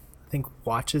think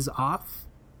Watches Off.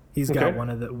 He's got one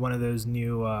of those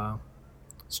new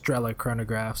Strela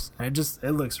chronographs, and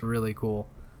it looks really cool.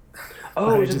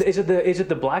 Oh, is it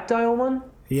the black dial one?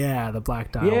 Yeah, the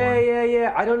black dial.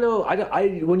 Yeah. I don't know.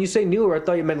 When you say newer, I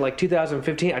thought you meant like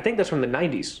 2015. I think that's from the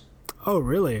 90s. Oh,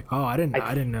 really? Oh, I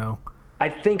didn't know. I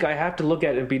think I have to look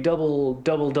at it and be double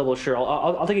sure.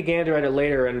 I'll take a gander at it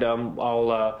later, and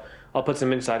I'll put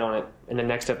some insight on it in the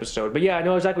next episode. But yeah, I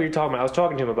know exactly what you're talking about. I was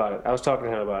talking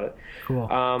to him about it. Cool.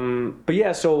 But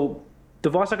yeah, so the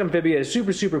Vostok Amphibia is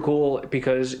super, super cool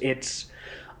because it's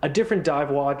a different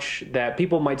dive watch that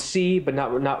people might see but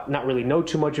not really know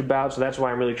too much about. So that's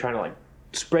why I'm really trying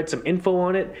to spread some info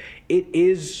on it. It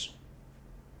is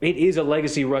a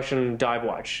legacy Russian dive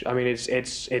watch. I mean,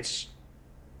 it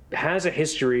has a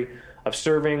history of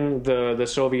serving the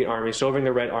Soviet Army, serving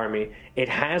the Red Army, it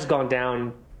has gone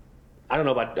down. I don't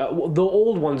know about the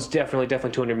old ones. Definitely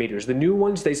 200 meters. The new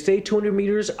ones, they say 200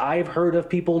 meters. I've heard of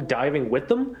people diving with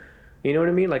them. You know what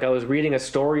I mean? Like I was reading a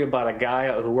story about a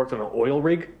guy who worked on an oil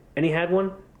rig and he had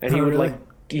one, and he would really?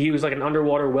 he was like an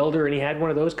underwater welder and he had one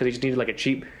of those because he just needed like a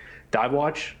cheap dive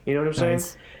watch. You know what I'm saying?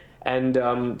 Nice.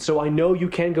 And so I know you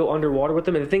can go underwater with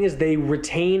them. And the thing is, they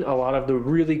retain a lot of the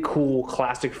really cool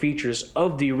classic features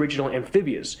of the original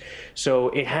amphibious. So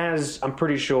it has, I'm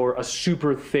pretty sure, a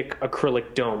super thick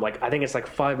acrylic dome. Like, I think it's like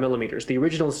 5 millimeters. The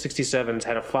original 67s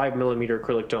had a 5 millimeter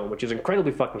acrylic dome, which is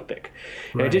incredibly fucking thick.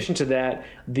 In addition to that,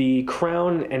 the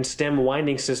crown and stem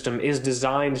winding system is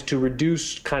designed to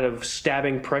reduce kind of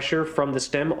stabbing pressure from the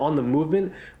stem on the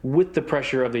movement with the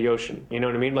pressure of the ocean. You know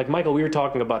what I mean? Like, Michael, we were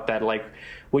talking about that. Like,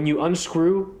 when you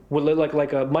unscrew,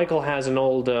 Michael has an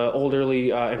old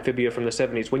early amphibia from the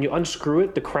 70s. When you unscrew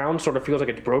it, the crown sort of feels like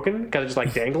it's broken because it just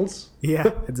like dangles.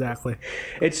 Yeah, exactly.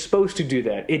 It's supposed to do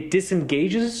that. It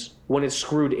disengages when it's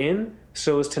screwed in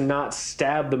so as to not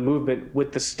stab the movement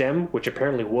with the stem, which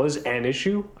apparently was an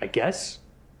issue, I guess.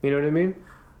 You know what I mean?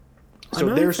 So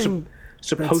Another they're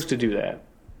supposed to do that.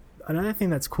 Another thing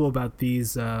that's cool about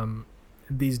these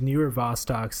newer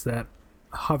Vostoks that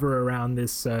hover around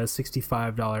this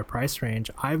 $65 price range,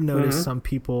 I've noticed some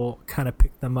people kind of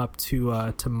pick them up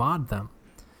to mod them.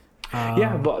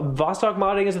 Yeah, Vostok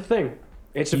modding is a thing.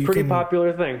 It's a pretty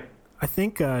popular thing. I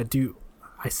think I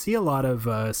see a lot of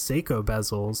Seiko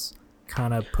bezels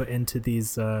kind of put into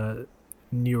these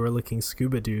newer looking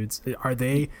scuba dudes. Are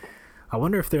they? I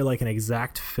wonder if they're like an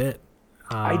exact fit.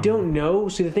 I don't know.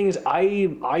 See, the thing is,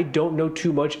 I don't know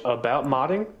too much about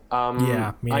modding.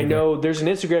 Yeah, me I neither. know there's an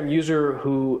Instagram user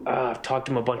who I've talked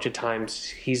to him a bunch of times.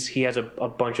 He has a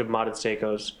bunch of modded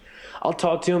Seikos. I'll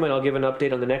talk to him and I'll give an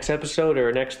update on the next episode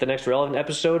or the next relevant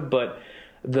episode. But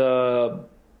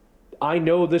I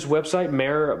know this website,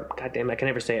 goddamn, I can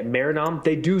never say it, Marinam.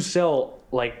 They do sell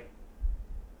like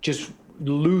just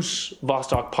loose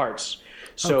Vostok parts.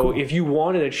 So cool. if you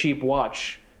wanted a cheap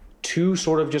watch to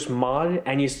sort of just mod,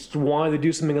 and you wanted to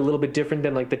do something a little bit different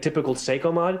than like the typical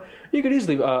Seiko mod, you could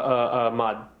easily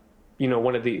mod,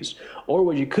 one of these. Or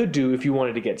what you could do if you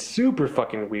wanted to get super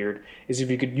fucking weird is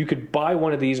if you could buy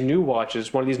one of these new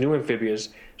watches, one of these new amphibias,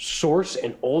 source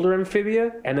an older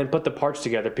amphibia, and then put the parts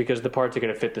together because the parts are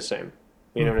going to fit the same.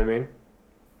 You know what I mean?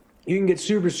 You can get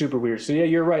super super weird. So yeah,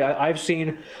 you're right. I've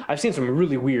seen some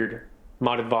really weird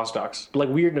modded Vostoks, but like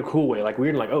weird in a cool way, like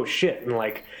weird and like oh shit, and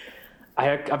like.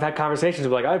 I've had conversations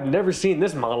with like I've never seen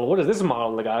this model. What is this model?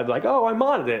 And the guy's like, "Oh, I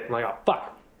modded it." I'm like, "Oh,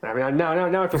 fuck." I mean,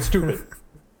 now I feel stupid.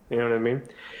 You know what I mean?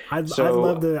 I'd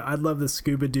love the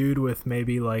scuba dude with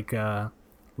maybe like a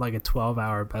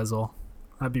 12-hour bezel.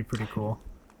 That'd be pretty cool.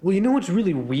 Well, you know what's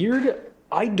really weird?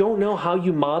 I don't know how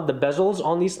you mod the bezels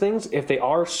on these things if they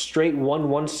are straight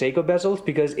 1/1 Seiko bezels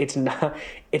because it's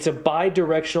a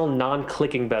bi-directional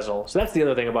non-clicking bezel. So that's the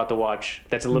other thing about the watch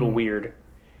that's a little weird.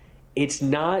 It's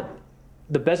not.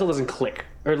 The bezel doesn't click,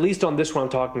 or at least on this one I'm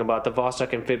talking about, the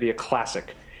Vostok Amphibia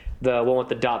Classic, the one with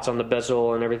the dots on the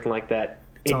bezel and everything like that.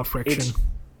 It's all friction.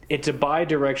 It's a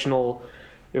bi-directional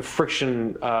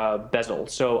friction bezel.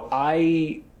 So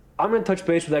I'm going to touch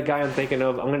base with that guy I'm thinking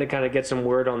of. I'm going to kind of get some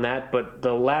word on that. But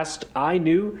the last I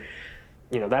knew,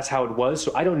 that's how it was.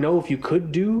 So I don't know if you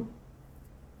could do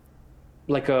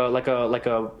like a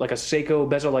Seiko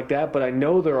bezel like that. But I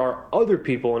know there are other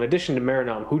people in addition to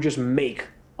Marinam who just make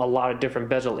a lot of different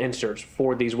bezel inserts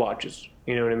for these watches.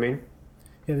 You know what I mean?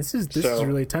 Yeah, this is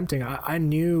really tempting. I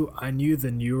knew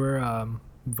the newer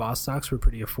Vostoks were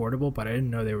pretty affordable, but I didn't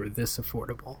know they were this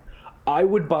affordable. I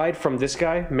would buy it from this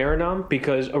guy, Marinam,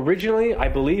 because originally I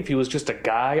believe he was just a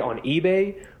guy on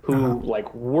eBay who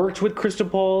worked with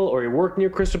Cristopol or he worked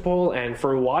near Cristopol, and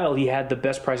for a while he had the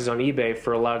best prices on eBay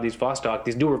for a lot of these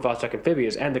newer Vostok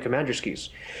amphibias and the Commander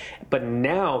skis. But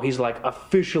now he's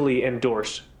officially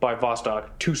endorsed by Vostok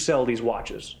to sell these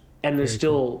watches, and they're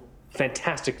still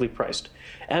fantastically priced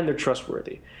and they're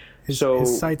trustworthy. His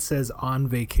site says on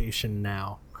vacation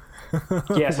now.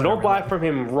 Yeah, so don't buy from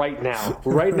him right now.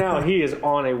 Right now, he is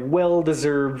on a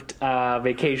well-deserved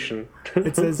vacation.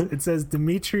 It says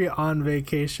Dimitri on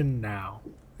vacation now.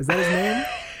 Is that his name?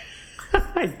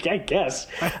 I guess.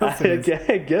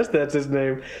 I guess that's his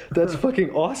name. That's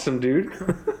fucking awesome, dude.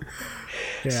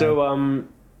 Yeah. So, I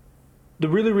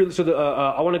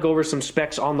want to go over some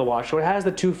specs on the watch. So it has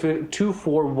the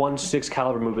 2416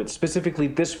 caliber movement, specifically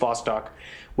this Vostok,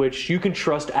 which you can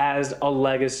trust as a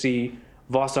legacy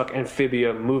Vostok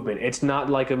Amphibia movement. It's not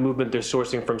like a movement they're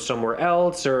sourcing from somewhere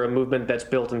else, or a movement that's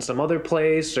built in some other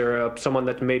place, or someone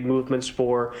that made movements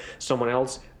for someone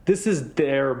else. This is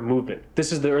their movement.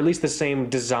 This is or at least the same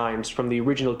designs from the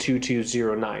original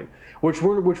 2209, which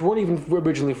weren't even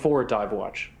originally for a dive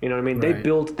watch. You know what I mean? They Right.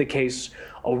 built the case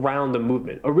around the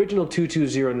movement. Original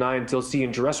 2209 you'll see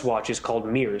in dress watches called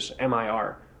Mir,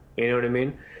 MIR. You know what I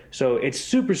mean? So it's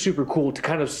super, super cool to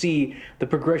kind of see the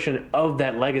progression of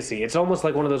that legacy. It's almost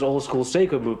like one of those old school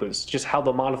Seiko movements, just how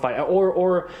they'll modify,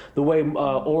 or the way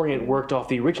Orient worked off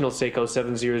the original Seiko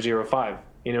 7005.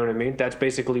 You know what I mean? That's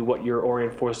basically what your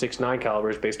Orient 469 caliber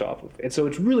is based off of. And so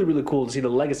it's really, really cool to see the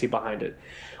legacy behind it.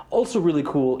 Also really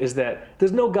cool is that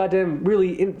there's no goddamn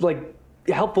really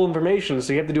helpful information,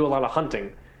 so you have to do a lot of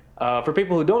hunting. For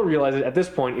people who don't realize it, at this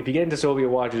point, if you get into Soviet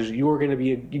watches, you are going to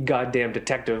be a goddamn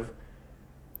detective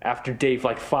after day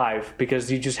 5,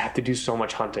 because you just have to do so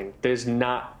much hunting. There's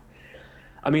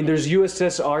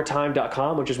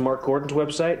USSRtime.com, which is Mark Gordon's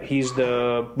website. He's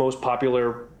the most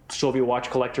popular Soviet watch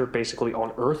collector basically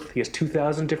on Earth. He has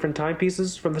 2,000 different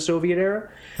timepieces from the Soviet era.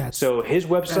 So his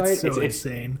website, That's so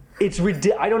insane. It's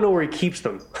ridiculous. I don't know where he keeps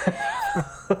them.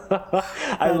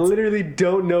 I literally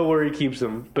don't know where he keeps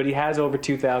them, but he has over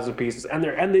 2,000 pieces, and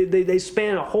they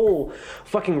span a whole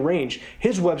fucking range.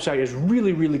 His website is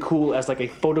really, really cool as like a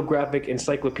photographic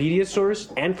encyclopedia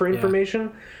source and for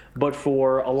information, but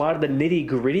for a lot of the nitty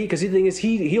gritty. Because the thing is,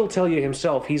 he'll tell you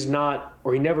himself he's not,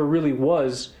 or he never really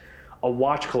was, a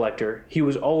watch collector. He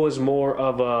was always more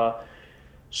of a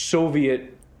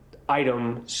Soviet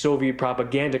item, Soviet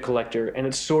propaganda collector, and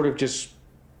it's sort of just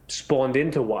spawned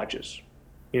into watches.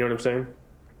 You know what I'm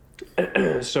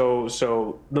saying?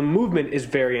 So the movement is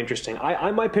very interesting. I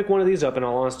might pick one of these up, in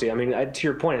all honesty. I mean, to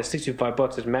your point, at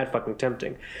 $65, it's mad fucking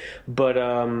tempting. But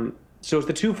so it's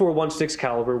the 2416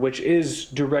 caliber, which is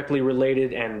directly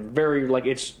related and very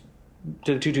it's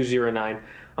to the 2209.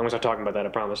 I'm going to start talking about that, I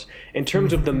promise. In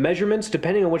terms of the measurements,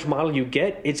 depending on which model you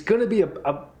get, it's going to be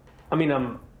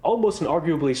almost an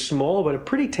arguably small, but a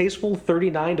pretty tasteful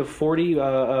 39 to 40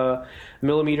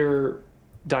 millimeter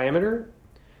diameter.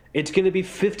 It's going to be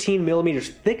 15 millimeters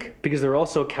thick, because they're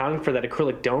also accounting for that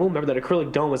acrylic dome. Remember, that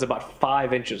acrylic dome is about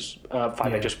 5 inches. It's a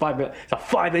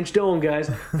 5-inch dome, guys.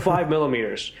 5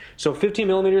 millimeters. So 15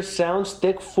 millimeters sounds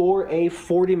thick for a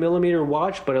 40 millimeter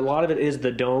watch, but a lot of it is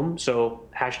the dome. So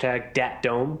 #dat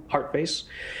dome, heart face.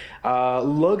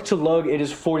 Lug to lug, it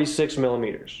is 46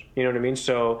 millimeters. You know what I mean?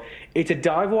 So it's a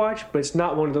dive watch, but it's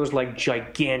not one of those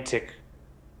gigantic,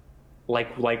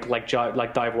 like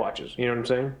dive watches. You know what I'm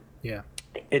saying? Yeah.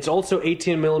 It's also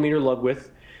 18 millimeter lug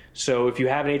width. So if you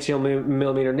have an 18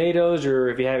 millimeter NATOs, or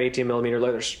if you have 18 millimeter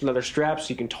leather straps,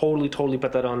 you can totally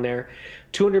put that on there.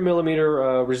 200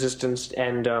 millimeter resistance,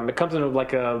 and it comes in a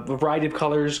variety of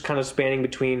colors, kind of spanning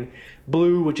between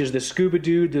blue, which is the scuba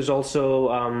dude. There's also,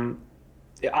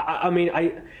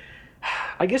 I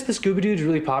guess the scuba dude is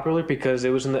really popular because it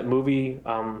was in that movie,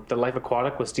 The Life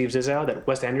Aquatic with Steve Zissou, that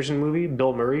Wes Anderson movie.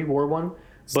 Bill Murray wore one.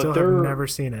 Still have never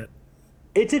seen it.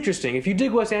 It's interesting. If you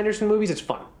dig Wes Anderson movies, it's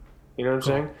fun. You know what I'm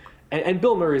saying? And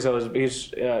Bill Murray's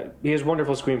he has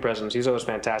wonderful screen presence. He's always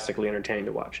fantastically entertaining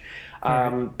to watch.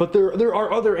 But there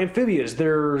are other amphibias.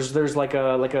 There's like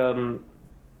a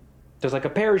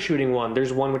parachuting one.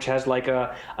 There's one which has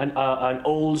an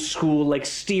old school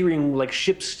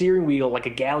ship steering wheel, like a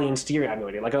galleon steering. I have no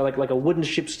idea. Like a wooden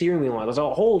ship steering wheel one. There's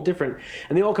a whole different,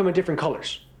 and they all come in different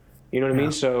colors. You know what I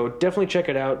mean? So definitely check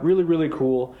it out. Really, really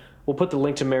cool. We'll put the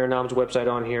link to Marinam's website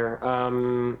on here.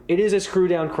 It is a screw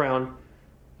down crown.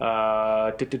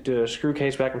 Screw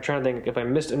case back. I'm trying to think if I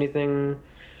missed anything.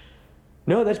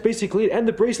 No, that's basically it. And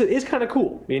the bracelet is kind of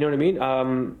cool. You know what I mean?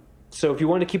 So if you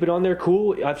want to keep it on there,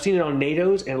 cool. I've seen it on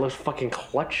NATOs, and it looks fucking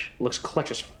clutch. It looks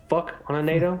clutch as fuck on a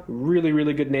NATO. Really,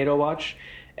 really good NATO watch.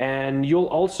 And you'll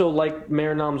also like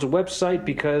Marinam's website,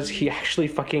 because he actually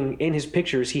in his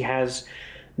pictures, he has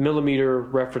millimeter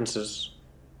references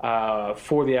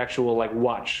for the actual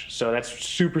watch. So that's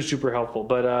super, super helpful.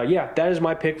 But that is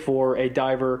my pick for a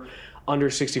diver under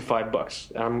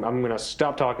 $65. I'm going to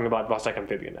stop talking about Vostok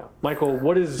Amphibia now. Michael,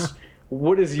 what is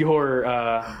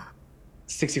your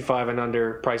 65 and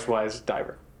under price wise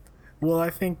diver? Well,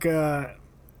 I think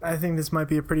this might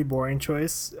be a pretty boring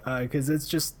choice, because it's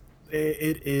just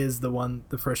it is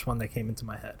the first one that came into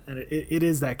my head, and it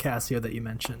is that Casio that you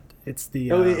mentioned. It's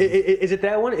the is it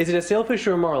that one? Is it a sailfish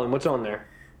or a marlin? What's on there?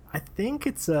 I think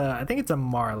it's a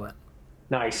marlin.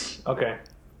 Nice. Okay.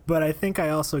 But I think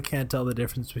I also can't tell the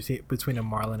difference between a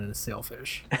marlin and a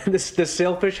sailfish. The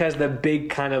sailfish has the big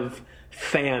kind of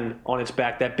fan on its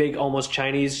back, that big almost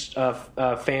Chinese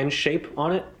fan shape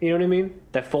on it. You know what I mean?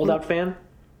 That fold-out fan.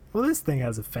 Well, this thing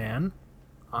has a fan.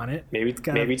 on it. Maybe It's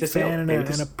got it's a sale. fan Maybe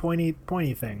and a pointy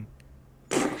thing.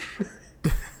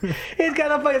 It's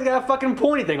got a fucking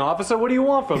pointy thing, officer. What do you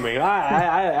want from me?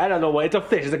 I don't know what. It's a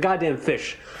fish. It's a goddamn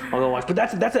fish on the watch. But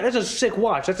that's a sick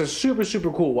watch. That's a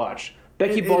super cool watch.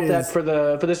 Becky bought that for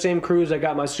the same cruise I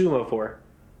got my Sumo for.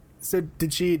 So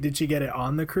did she get it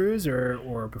on the cruise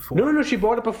or before? No. She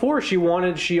bought it before.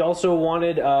 She also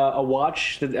wanted a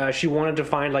watch. That, she wanted to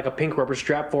find like a pink rubber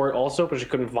strap for it also, but she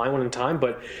couldn't find one in time.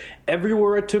 But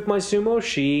everywhere I took my Sumo,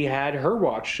 she had her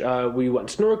watch. We went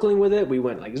snorkeling with it. We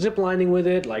went like zip lining with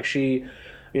it. Like she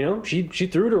threw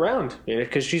it around.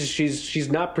 Because she's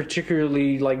not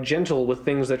particularly like gentle with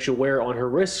things that she'll wear on her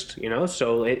wrist.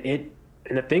 So and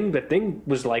the thing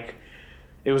was like.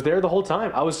 It was there the whole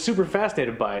time. I was super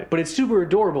fascinated by it, but it's super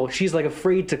adorable. She's like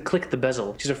afraid to click the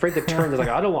bezel. She's afraid to turn. It's like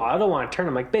I don't want to turn.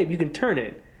 I'm like, babe, you can turn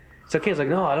it. It's okay. It's like,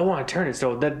 no, I don't want to turn it.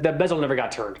 So that bezel never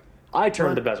got turned. I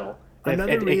turned the bezel.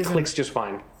 It clicks just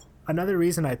fine. Another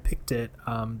reason I picked it,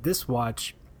 this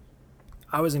watch,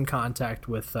 I was in contact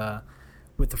with a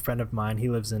friend of mine. He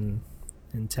lives in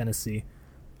Tennessee.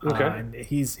 Okay. And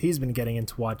he's been getting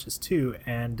into watches too,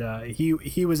 and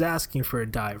he was asking for a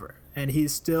diver, and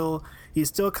he's still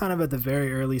kind of at the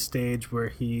very early stage where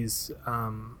he's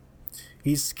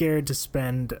scared to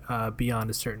spend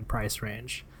beyond a certain price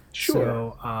range.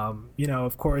 Sure. So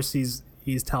of course he's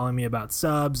telling me about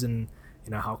subs and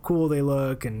how cool they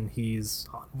look, and he's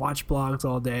on watch blogs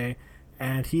all day.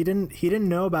 And he didn't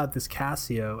know about this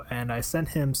Casio, and I sent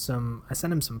him some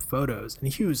photos,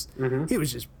 and he was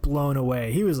just blown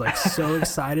away. He was like so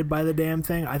excited by the damn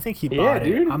thing. I think he bought it.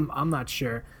 Dude. I'm not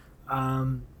sure,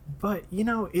 but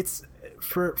it's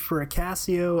for a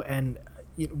Casio, and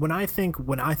when I think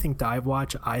dive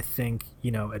watch, I think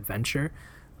adventure,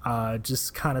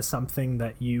 just kind of something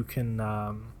that you can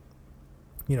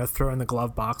throw in the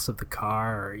glove box of the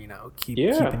car, or keep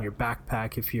in your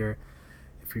backpack if you're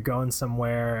going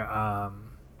somewhere,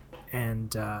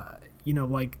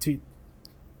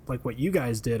 like what you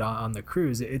guys did on the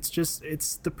cruise.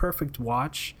 It's the perfect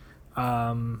watch.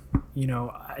 I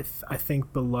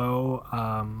think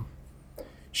below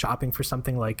shopping for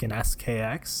something like an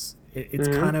SKX, it's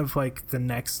kind of like the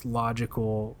next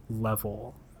logical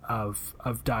level of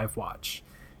dive watch,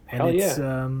 and it's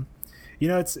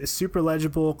a super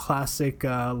legible, classic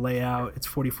layout. It's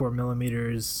 44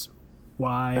 millimeters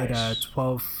wide, nice.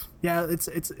 12. Yeah, it's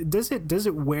does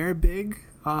it wear big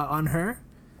on her?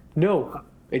 No,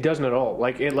 it doesn't at all.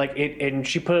 Like it, and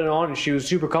she put it on and she was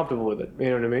super comfortable with it. You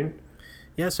know what I mean?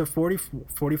 Yeah, so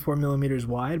 44 millimeters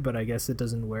wide, but I guess it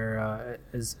doesn't wear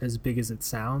as big as it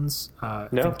sounds. No.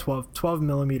 I think 12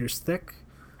 millimeters thick,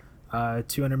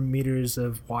 200 meters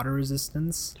of water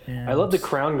resistance. And I love the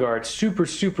crown guard. Super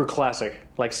classic.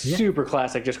 Super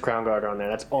classic. Just crown guard on there.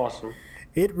 That's awesome.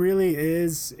 It really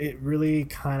is. It really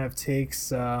kind of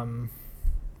takes, everything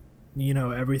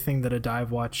that a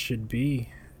dive watch should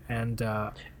be, and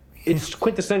it's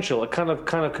quintessential. It kind of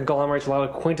conglomerates a lot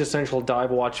of quintessential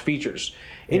dive watch features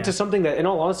into something that, in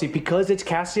all honesty, because it's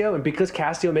Casio and because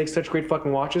Casio makes such great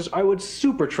fucking watches, I would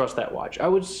super trust that watch. I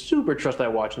would super trust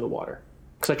that watch in the water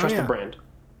because I trust the brand.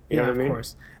 You know what I mean? Of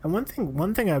course. And one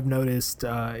thing I've noticed,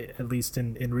 at least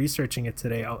in researching it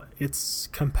today, it's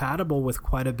compatible with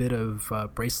quite a bit of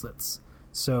bracelets.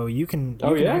 So you can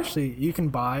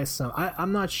buy some.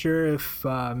 I'm not sure if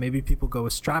maybe people go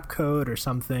with strap code or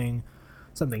something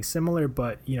similar,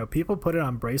 but people put it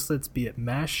on bracelets, be it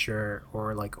mesh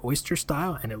or like oyster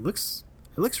style, and it looks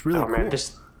really cool. Man,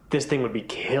 this thing would be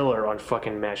killer on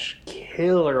fucking mesh.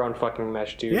 Killer on fucking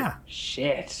mesh, dude. Yeah.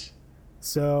 Shit.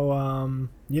 So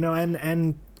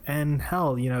and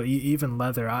hell, even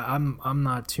leather. I'm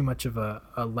not too much of a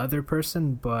leather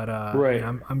person, but right.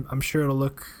 I'm sure it'll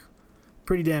look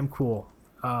pretty damn cool.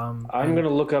 I'm gonna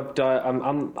look up.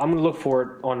 I'm gonna look for it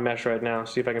on mesh right now.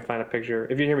 See if I can find a picture.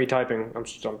 If you hear me typing, I'm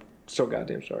so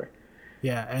goddamn sorry.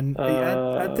 Yeah, and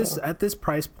at this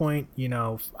price point,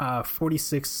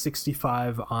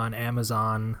 $46.65 on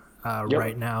Amazon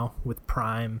right now with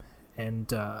Prime,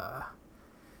 and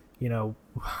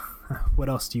what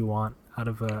else do you want out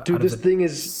of a this thing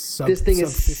is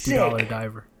 $50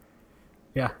 diver?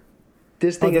 Yeah,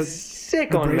 this thing is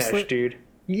sick on mesh, dude.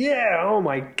 Yeah, oh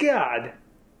my god.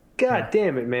 God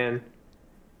damn it, man.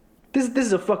 This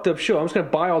is a fucked up show. I'm just gonna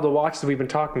buy all the watches we've been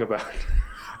talking about.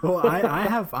 Well,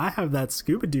 I have that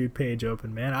Scuba Dude page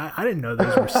open, man. I didn't know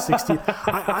those were 60.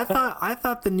 I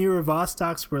thought the newer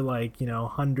Vostoks were like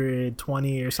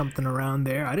 120 or something around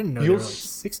there. I didn't know they were like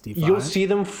 65. You'll see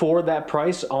them for that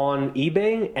price on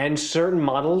eBay, and certain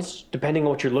models, depending on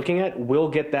what you're looking at, will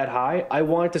get that high. I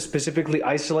wanted to specifically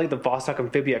isolate the Vostok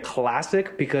Amphibia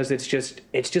Classic because it's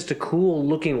just a cool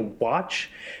looking watch,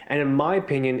 and in my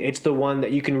opinion, it's the one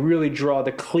that you can really draw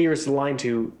the clearest line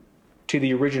to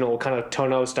the original kind of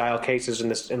tonneau style cases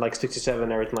in like 67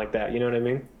 and everything like that. You know what I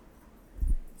mean?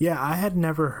 Yeah, I had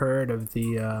never heard of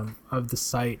the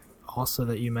site also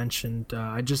that you mentioned.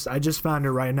 I just found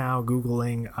it right now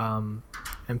googling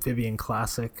Amphibian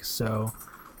Classic. So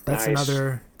that's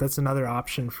Nice. another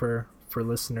option for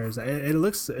listeners. It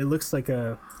looks like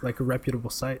a reputable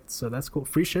site. So that's cool.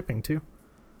 Free shipping too.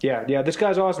 Yeah. This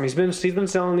guy's awesome. He's been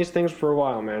selling these things for a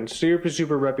while, man.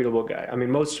 Super reputable guy. I mean,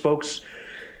 most folks,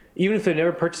 even if they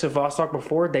never purchased a Vostok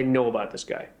before, they know about this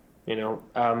guy.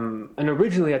 And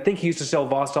originally I think he used to sell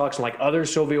Vostoks and like other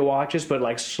Soviet watches, but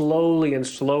like slowly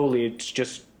it's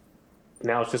just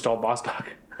all Vostok.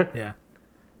 Yeah,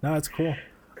 no, it's cool,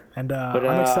 and But,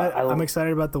 I'm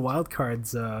excited about the wild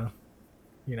cards.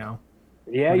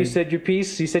 Yeah, you said your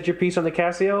piece. You said your piece on the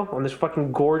Casio, on this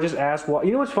fucking gorgeous ass watch.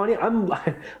 You know what's funny? I'm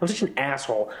such an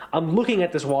asshole. I'm looking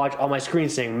at this watch on my screen,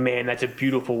 saying, "Man, that's a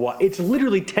beautiful watch." It's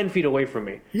literally 10 feet away from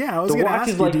me. Yeah, I was going to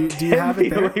ask you, do you have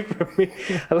it there? Away from me.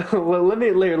 Well, let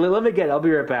me get it. I'll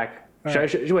be right back. Wait.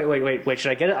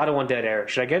 Should I get it? I don't want dead air.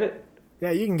 Should I get it?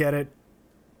 Yeah, you can get it.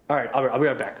 All right, I'll be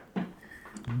right back.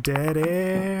 Dead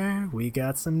air. We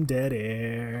got some dead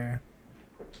air.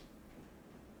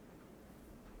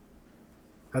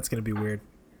 That's gonna be weird.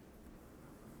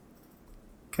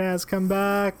 Kaz, come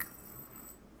back.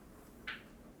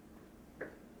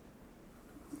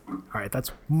 Alright,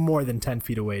 that's more than 10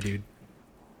 feet away, dude.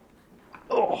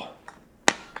 Oh.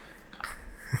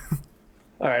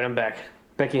 All right, I'm back.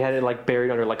 Becky had it like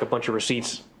buried under like a bunch of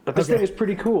receipts. But this Okay. thing is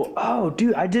pretty cool. Oh,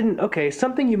 dude, I didn't. Okay,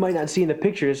 something you might not see in the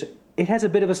pictures. It has a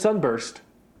bit of a sunburst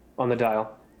on the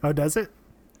dial. Oh, does it?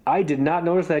 I did not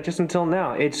notice that just until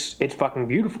now. It's fucking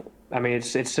beautiful. I mean,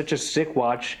 it's such a sick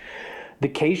watch. The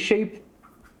case shape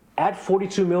at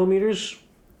 42 millimeters,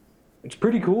 it's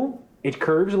pretty cool. It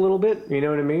curves a little bit, you know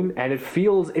what I mean? And it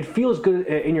feels good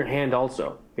in your hand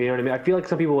also. You know what I mean? I feel like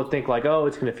some people would think like, oh,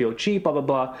 it's gonna feel cheap, blah blah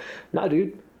blah. Nah,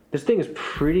 dude, this thing is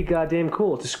pretty goddamn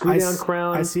cool. It's a screw down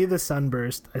crown. I see the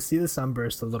sunburst. I see the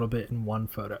sunburst a little bit in one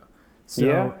photo. So,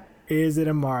 Yeah. is it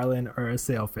a marlin or a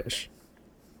sailfish?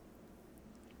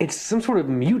 It's some sort of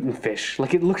mutant fish.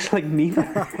 Like it looks like neither.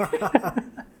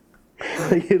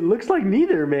 Like, it looks like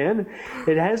neither, man.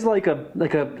 It has like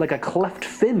a cleft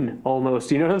fin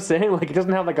almost. You know what I'm saying? Like it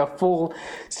doesn't have like a full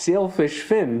sailfish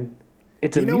fin.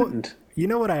 It's a mutant. You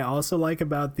know what I also like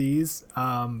about these,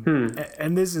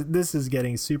 and this is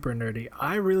getting super nerdy.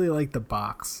 I really like the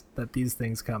box that these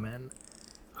things come in.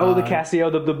 Oh, the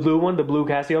Casio, the blue one, the blue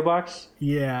Casio box.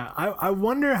 Yeah, I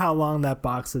wonder how long that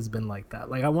box has been like that.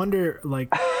 Like, I wonder,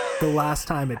 like, the last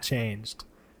time it changed.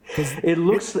 It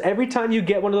looks every time you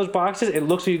get one of those boxes, it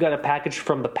looks like you got a package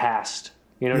from the past.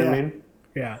 You know what I mean?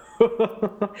 Yeah.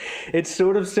 It's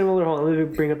sort of similar. Hold on, let me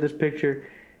bring up this picture.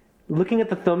 Looking at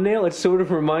the thumbnail, it sort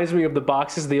of reminds me of the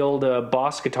boxes the old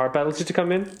Boss guitar pedals used to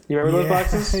come in. You remember those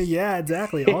boxes? Yeah,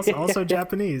 exactly. Also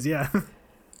Japanese. Yeah.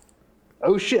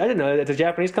 Oh shit! I didn't know that. It's a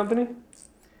Japanese company.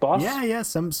 Boss. Yeah.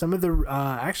 Some of the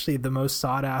actually the most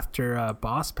sought after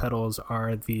Boss pedals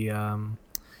are the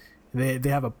they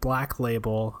have a black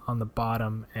label on the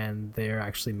bottom and they're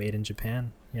actually made in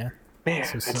Japan. Yeah. Man,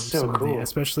 that's so cool.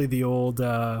 Especially the old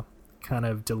kind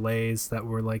of delays that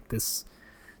were like this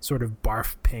sort of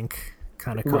barf pink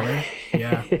kind of color. Right.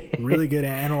 Yeah, really good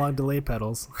analog delay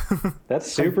pedals.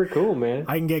 That's super cool, man.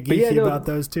 I can get geeky about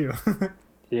those too.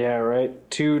 Yeah, right.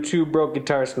 Two broke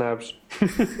guitar snobs.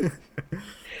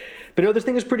 But no, this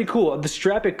thing is pretty cool. The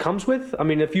strap it comes with, I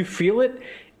mean, if you feel it,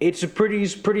 it's a pretty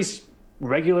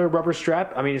regular rubber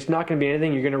strap. I mean, it's not going to be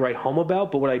anything you're going to write home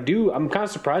about. But what I'm kind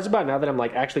of surprised about now that I'm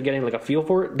like actually getting like a feel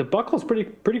for it. The buckle's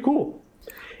pretty cool.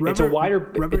 It's a wider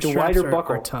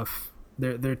buckle. Are tough.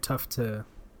 They're tough to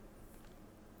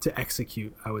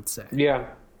execute, I would say. Yeah.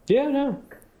 No,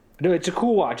 it's a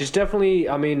cool watch. It's definitely.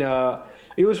 I mean,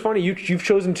 it was funny. You've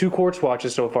chosen 2 quartz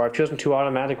watches so far. I've chosen 2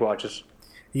 automatic watches.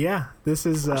 Yeah, this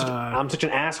is. I'm such an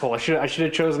asshole. I should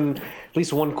have chosen at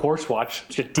least 1 quartz watch.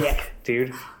 Such a dick,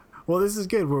 dude. Well, this is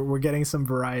good. We're getting some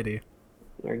variety.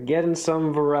 They're getting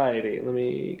some variety. Let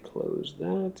me close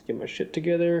that, get my shit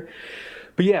together.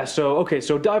 But yeah, so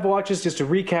dive watches, just to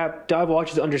recap, dive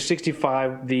watches under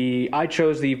 65. I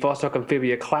chose the Vostok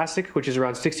Amphibia Classic, which is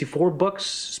around 64 bucks,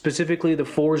 specifically the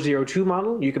 402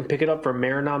 model. You can pick it up from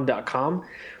Marinom.com.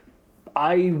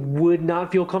 I would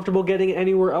not feel comfortable getting it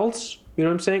anywhere else, you know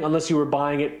what I'm saying? Unless you were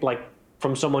buying it like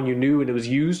from someone you knew and it was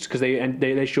used, because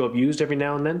they show up used every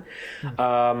now and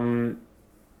then.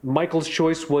 Michael's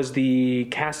choice was the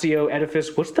Casio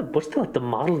Edifice. What's the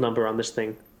model number on this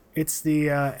thing? It's the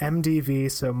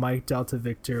MDV, so Mike Delta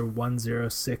Victor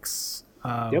 106.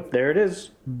 Yep, there it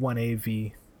is.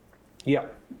 1AV. Yeah.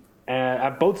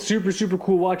 Both super, super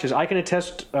cool watches. I can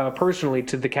attest personally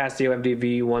to the Casio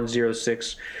MDV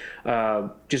 106,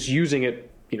 just using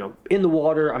it, in the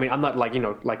water. I mean, I'm not like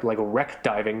a wreck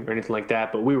diving or anything like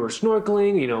that, but we were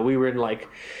snorkeling, we were in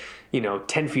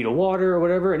 10 feet of water or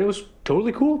whatever, and it was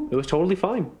totally cool. It was totally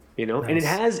fine, Nice. And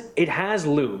it has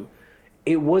lume.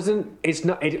 It's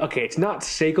not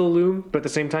Seiko lume, but at the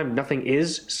same time, nothing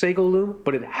is Seiko lume,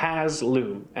 but it has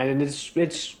lume, and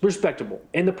it's respectable.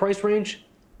 In the price range,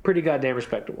 pretty goddamn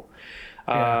respectable.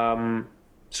 Yeah.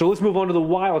 So let's move on to the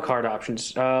wild card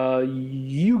options.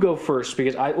 You go first,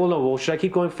 because should I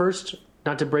keep going first?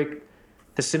 Not to break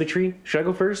the symmetry. Should I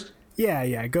go first?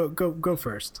 Yeah. Go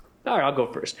first. All right, I'll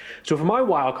go first. So for my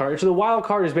wild card, the wild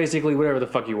card is basically whatever the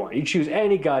fuck you want. You choose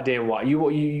any goddamn watch.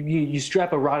 You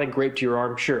strap a rotting grape to your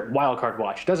arm, sure. Wild card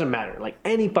watch, doesn't matter. Like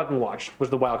any fucking watch was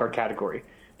the wild card category.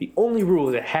 The only rule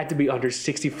is it had to be under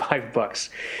 65 bucks.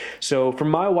 So for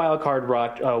my wild card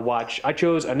watch, I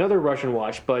chose another Russian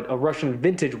watch, but a Russian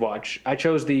vintage watch. I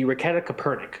chose the Raketa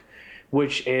Copernic,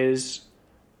 which is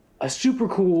a super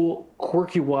cool,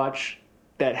 quirky watch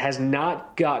that has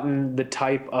not gotten the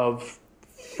type of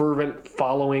fervent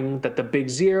following that the Big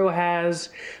Zero has,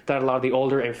 that a lot of the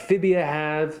older Amphibia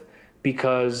have,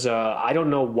 because I don't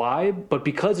know why, but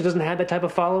because it doesn't have that type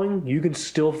of following, you can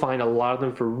still find a lot of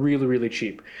them for really, really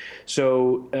cheap.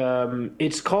 So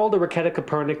it's called the Raketa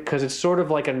Copernic because it's sort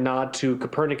of like a nod to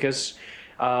Copernicus.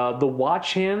 The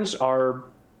watch hands are,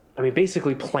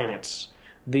 basically planets.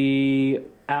 It's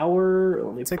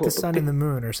like the sun and the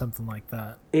moon or something like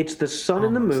that. It's the sun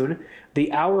and the moon.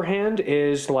 The hour hand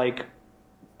is like,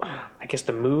 I guess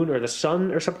the moon or the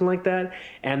sun or something like that,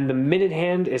 and the minute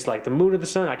hand is like the moon or the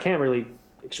sun. I can't really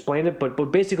explain it, but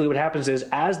basically what happens is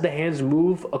as the hands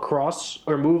move across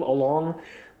or move along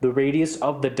the radius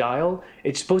of the dial,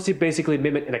 it's supposed to basically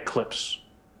mimic an eclipse.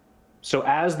 So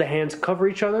as the hands cover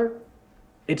each other,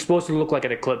 it's supposed to look like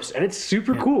an eclipse, and it's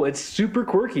super cool. It's super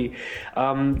quirky.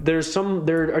 There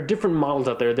are different models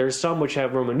out there. There's some which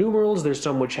have Roman numerals. There's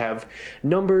some which have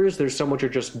numbers. There's some which are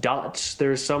just dots.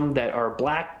 There's some that are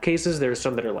black cases. There's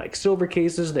some that are like silver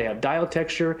cases. They have dial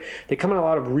texture. They come in a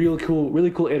lot of really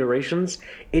cool iterations.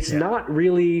 It's not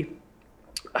really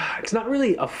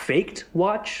a faked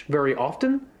watch very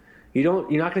often. You're not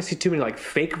going to see too many like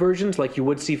fake versions like you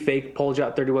would see fake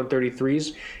Poljot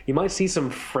 3133s. You might see some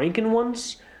Franken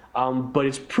ones, but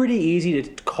it's pretty easy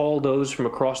to call those from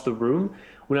across the room.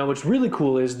 Now, what's really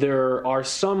cool is there are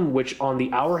some which on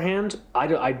the hour hand, I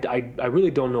really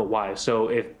don't know why. So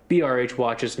if BRH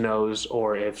Watches knows,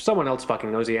 or if someone else fucking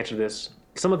knows the answer to this,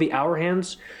 some of the hour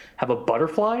hands have a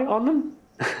butterfly on them.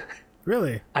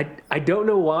 Really? I don't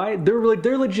know why. They're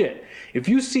legit. If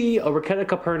you see a Raketa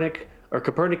Copernic or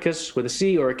Copernicus with a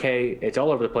C or a K, it's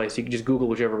all over the place. You can just Google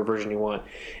whichever version you want.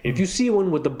 And if you see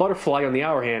one with the butterfly on the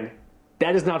hour hand,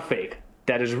 that is not fake.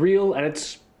 That is real, and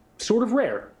it's sort of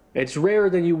rare. It's rarer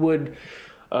than you would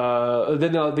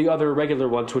than the other regular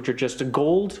ones, which are just a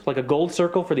gold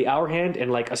circle for the hour hand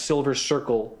and like a silver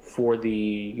circle for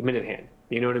the minute hand.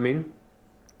 You know what I mean?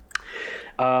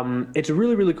 It's a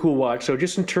really, really cool watch. So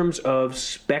just in terms of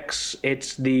specs,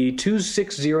 it's the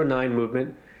 2609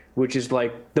 movement, which is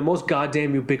like the most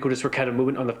goddamn ubiquitous Raketa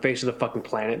movement on the face of the fucking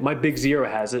planet. My Big Zero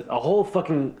has it. A whole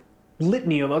fucking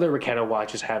litany of other Raketa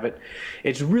watches have it.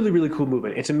 It's really, really cool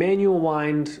movement. It's a manual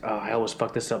wind. I always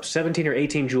fuck this up. 17 or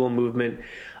 18 jewel movement.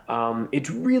 It's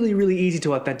really, really easy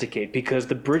to authenticate because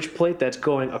the bridge plate that's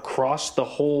going across the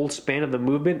whole span of the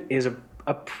movement is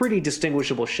a pretty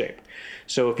distinguishable shape.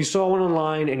 So if you saw one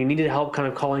online and you needed help kind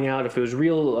of calling out if it was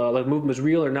real, like movement was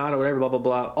real or not or whatever, blah, blah,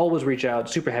 blah, always reach out.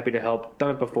 Super happy to help.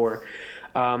 Done it before.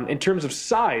 In terms of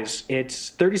size, it's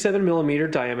 37 millimeter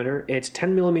diameter. It's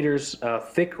 10 millimeters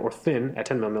thick or thin at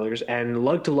 10 millimeters, and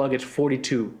lug to lug it's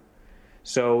 42.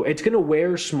 So it's going to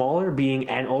wear smaller, being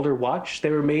an older watch. They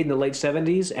were made in the late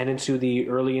 70s and into the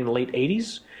early and late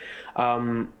 80s.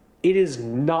 It is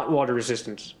not water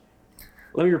resistant.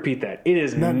 Let me repeat that. It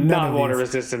is not water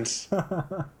resistant.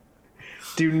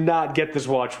 Do not get this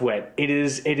watch wet. It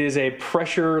is a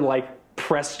pressure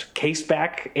pressed case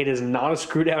back. It is not a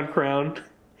screw down crown.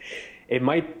 It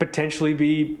might potentially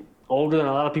be older than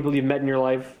a lot of people you've met in your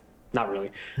life. Not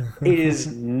really. It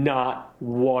is not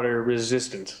water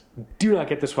resistant. Do not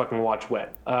get this fucking watch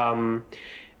wet. And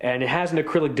it has an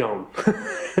acrylic dome.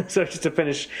 So just to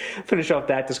finish off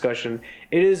that discussion,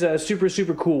 it is a super,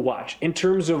 super cool watch. In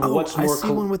terms of what's more... I see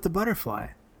one with the butterfly.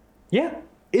 Yeah.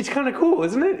 It's kind of cool,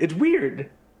 isn't it? It's weird.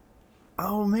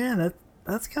 Oh, man,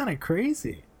 that's kind of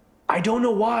crazy. I don't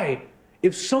know why.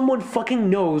 If someone fucking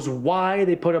knows why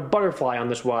they put a butterfly on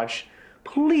this watch,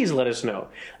 please let us know.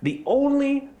 The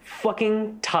only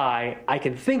fucking tie I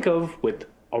can think of with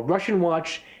a Russian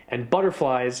watch and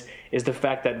butterflies is the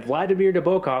fact that Vladimir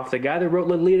Nabokov, the guy that wrote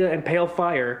Lolita and Pale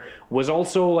Fire, was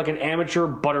also like an amateur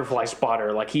butterfly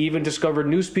spotter. Like, he even discovered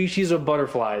new species of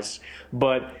butterflies.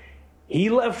 But he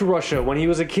left Russia when he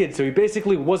was a kid, so he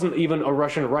basically wasn't even a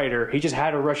Russian writer. He just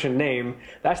had a Russian name.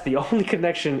 That's the only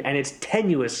connection, and it's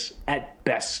tenuous at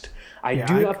best. I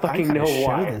do not fucking know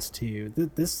why. Show this to you.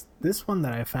 This one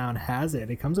that I found has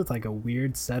it. It comes with like a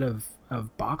weird set of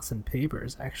box and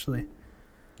papers, actually.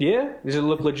 Yeah? Does it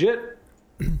look legit?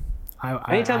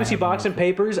 Anytime I see box and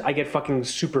papers, I get fucking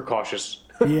super cautious.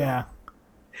 Yeah.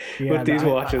 With these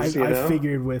watches, I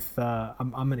figured with...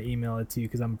 I'm going to email it to you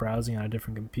because I'm browsing on a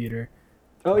different computer.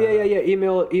 Oh, yeah.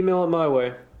 Email it my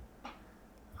way.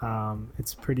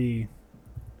 It's pretty...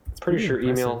 Pretty sure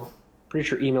email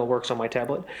works on my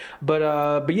tablet.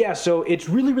 But yeah, so it's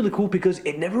really, really cool because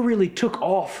it never really took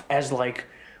off as like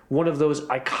one of those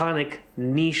iconic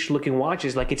niche looking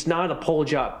watches. Like, it's not a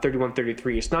Poljot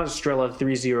 3133. It's not a Strela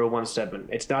 3017.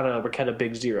 It's not a Raketa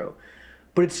Big Zero.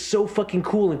 But it's so fucking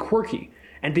cool and quirky.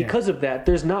 And because of that,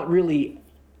 there's not really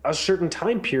a certain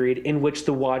time period in which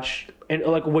the watch, and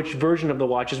like which version of the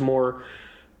watch is more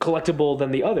collectible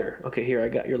than the other. Okay, here, I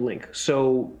got your link.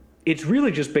 So it's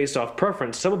really just based off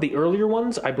preference. Some of the earlier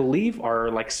ones, I believe, are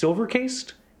like silver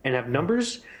cased and have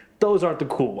numbers. Those aren't the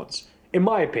cool ones, in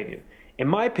my opinion. In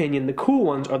my opinion, the cool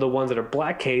ones are the ones that are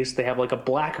black cased. They have like a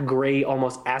black gray,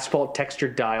 almost asphalt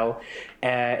textured dial.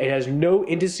 It has no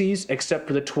indices except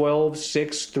for the 12,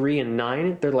 6, 3, and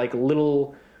 9. They're like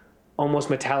little, almost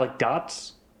metallic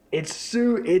dots. It's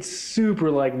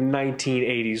super like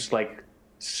 1980s like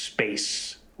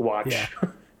space watch. Yeah.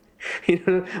 You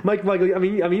know, Michael. I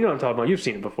mean, you know what I'm talking about. You've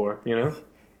seen it before, you know.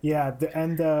 Yeah,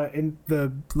 and in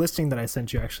the listing that I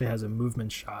sent you actually has a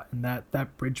movement shot, and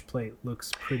that bridge plate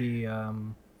looks pretty. I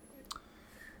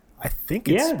think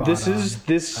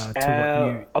it's spot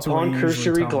on, upon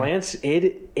cursory glance,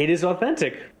 it is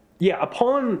authentic. Yeah,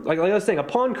 upon like I was saying,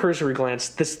 upon cursory glance,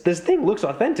 this thing looks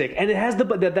authentic, and it has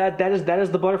that is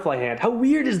the butterfly hand. How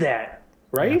weird is that,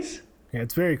 right? Yeah,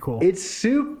 it's very cool. It's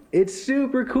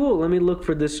super cool. Let me look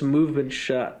for this movement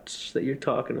shots that you're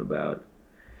talking about.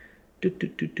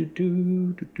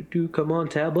 Come on,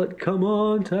 tablet.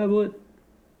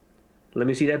 Let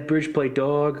me see that bridge plate,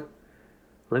 dog.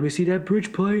 Let me see that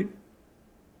bridge plate.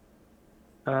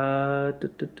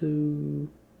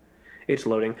 It's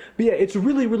loading. But yeah, it's a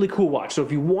really, really cool watch. So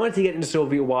if you wanted to get into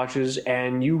Soviet watches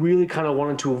and you really kind of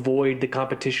wanted to avoid the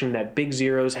competition that Big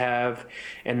Zeros have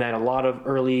and that a lot of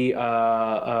early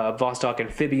Vostok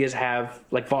Amphibias have,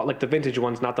 like the vintage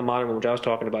ones, not the modern one, which I was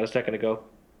talking about a second ago,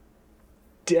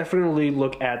 definitely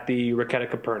look at the Raketa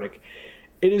Copernic.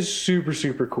 It is super,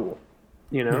 super cool.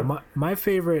 You know, yeah, my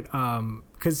favorite,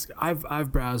 because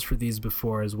I've browsed for these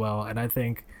before as well, and I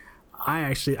think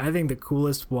the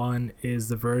coolest one is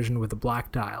the version with the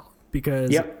black dial,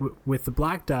 because with the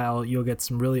black dial you'll get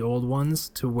some really old ones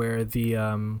to where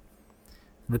the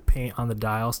paint on the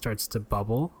dial starts to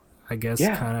bubble. I guess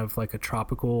kind of like a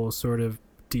tropical sort of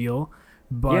deal,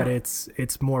 but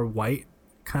it's more white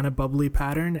kind of bubbly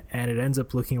pattern, and it ends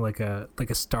up looking like a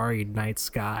starry night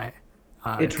sky.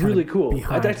 It's really cool.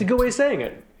 That's a good way of saying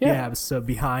it. Yeah, so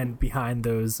behind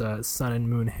those sun and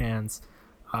moon hands.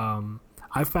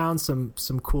 I found some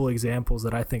cool examples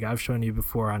that I think I've shown you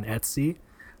before on Etsy,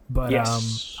 but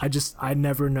I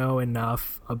never know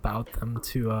enough about them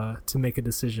to make a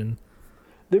decision.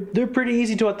 They're pretty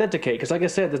easy to authenticate because, like I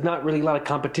said, there's not really a lot of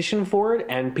competition for it,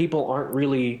 and people aren't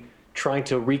really trying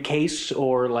to recase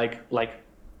or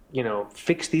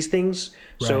fix these things.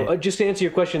 Right. So just to answer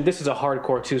your question, this is a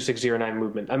hardcore 2609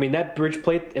 movement. I mean, that bridge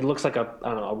plate, it looks like a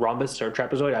rhombus or a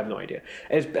trapezoid. I have no idea.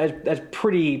 It's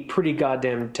pretty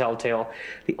goddamn telltale.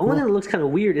 The only thing that looks kind of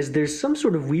weird is there's some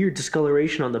sort of weird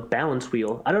discoloration on the balance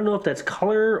wheel. I don't know if that's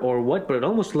color or what, but it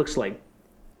almost looks like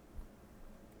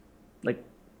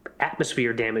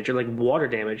atmosphere damage or like water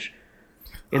damage.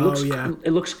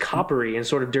 It looks coppery and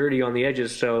sort of dirty on the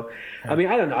edges. So, I mean,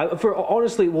 I don't know.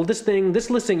 This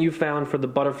listing you found for the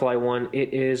butterfly one,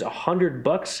 it is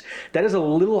 $100. That is a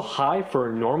little high for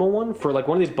a normal one. For like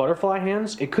one of these butterfly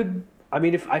hands, it could. I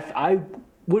mean, if I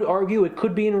would argue it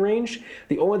could be in range.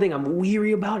 The only thing I'm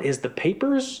weary about is the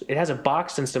papers. It has a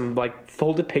box and some like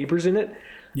folded papers in it.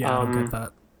 Yeah, I don't get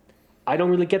that. I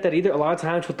don't really get that either. A lot of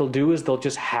times what they'll do is they'll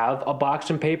just have a box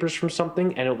and papers from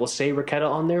something and it will say Raqueta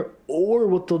on there. Or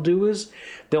what they'll do is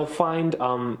they'll find,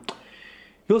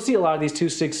 you'll see a lot of these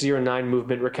 2609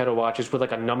 movement Raqueta watches with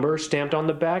like a number stamped on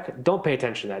the back. Don't pay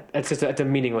attention to that. It's a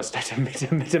meaningless,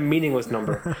 it's a meaningless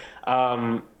number.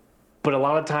 But a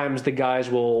lot of times the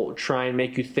guys will try and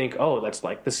make you think, oh, that's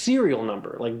like the serial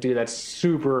number. Like, dude, that's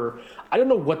super, I don't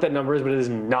know what that number is, but it is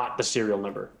not the serial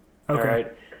number. Okay. All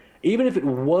right. Even if it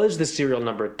was the serial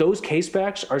number, those case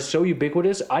backs are so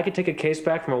ubiquitous. I could take a case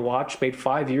back from a watch made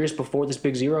 5 years before this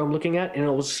Big Zero I'm looking at, and it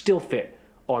will still fit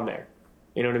on there.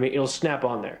 You know what I mean? It'll snap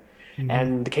on there. Mm-hmm.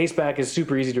 And the case back is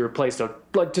super easy to replace. So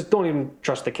like, just don't even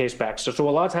trust the case back. So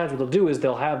a lot of times what they'll do is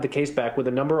they'll have the case back with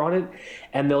a number on it,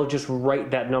 and they'll just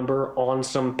write that number on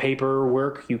some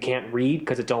paperwork you can't read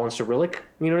because it's all in Cyrillic.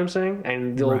 You know what I'm saying?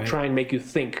 And they'll try and make you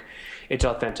think it's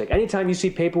authentic. Anytime you see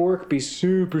paperwork, be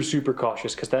super, super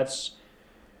cautious because that's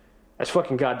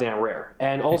fucking goddamn rare.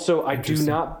 And also, I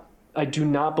do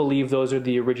not believe those are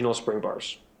the original spring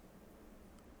bars.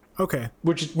 Okay.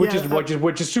 Which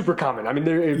is super common. I mean,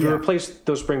 they replaced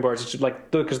those spring bars. It's like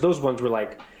because those ones were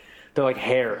they're like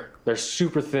hair. They're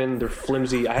super thin. They're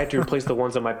flimsy. I had to replace the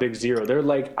ones on my Big Zero. They're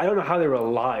like I don't know how they were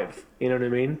alive. You know what I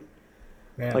mean?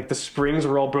 Man. Like the springs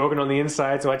were all broken on the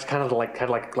inside, so I just kind of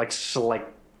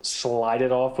slide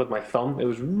it off with my thumb. It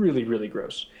was really, really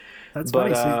gross. That's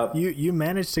funny. So you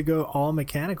managed to go all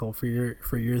mechanical for your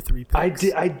 3 picks.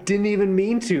 I didn't even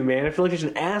mean to, man. I feel like it's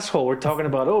an asshole. We're talking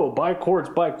about buy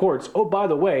quartz. Oh, by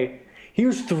the way,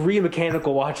 here's 3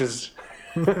 mechanical watches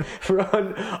for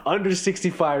under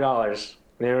 $65.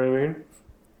 You know what I mean?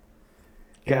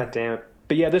 God damn it.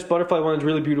 But yeah, this butterfly one is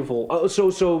really beautiful.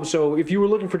 So if you were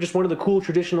looking for just one of the cool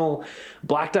traditional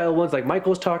black dial ones like Michael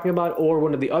was talking about, or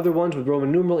one of the other ones with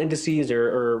Roman numeral indices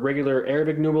or regular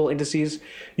Arabic numeral indices,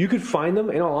 you could find them,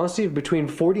 in all honesty, between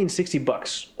 $40 and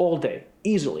 $60 all day,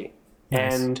 easily.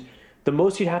 Nice. And the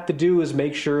most you'd have to do is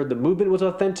make sure the movement was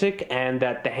authentic and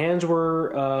that the hands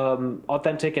were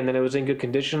authentic and that it was in good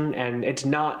condition. And it's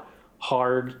not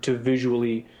hard to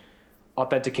visually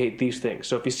authenticate these things.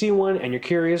 So if you see one and you're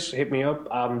curious, hit me up.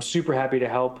 I'm super happy to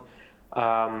help.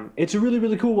 It's a really,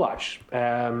 really cool watch.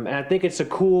 And I think it's a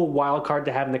cool wild card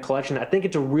to have in the collection. I think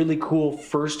it's a really cool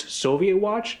first Soviet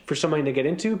watch for somebody to get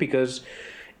into because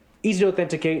easy to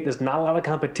authenticate. There's not a lot of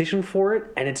competition for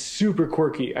it, and it's super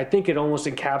quirky. I think it almost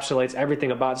encapsulates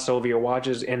everything about Soviet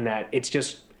watches in that it's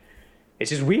just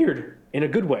weird in a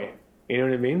good way. You know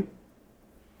what I mean?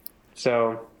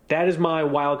 So that is my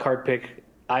wild card pick.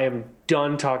 I am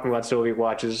done talking about Soviet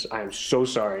watches. I am so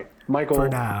sorry. Michael. For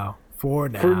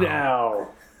now.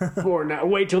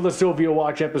 Wait till the Soviet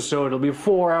watch episode. It'll be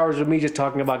 4 hours of me just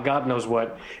talking about God knows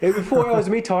what. It'll be 4 hours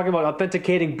of me talking about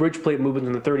authenticating bridge plate movements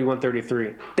in the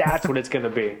 3133. That's what it's going to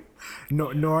be.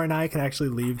 Nora and I can actually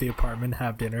leave the apartment,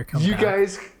 have dinner, come You back.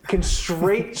 guys can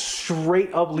straight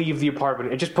up leave the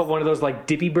apartment and just put one of those like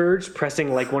Dippy Birds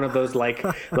pressing like one of those like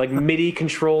MIDI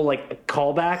control like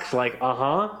callbacks like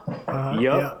yup.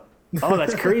 Yeah. Oh,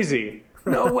 that's crazy.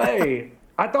 No way.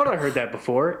 I thought I heard that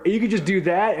before. You could just do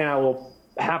that and I will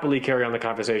happily carry on the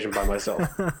conversation by myself.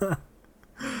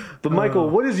 But Michael,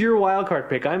 what is your wild card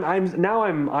pick? I'm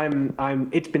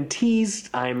it's been teased.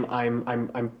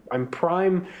 I'm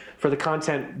prime for the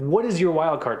content. What is your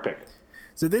wild card pick?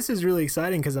 So this is really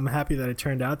exciting because I'm happy that it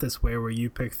turned out this way, where you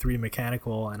picked 3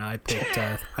 mechanical and I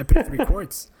picked 3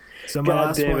 quartz. So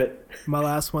my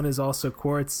last one is also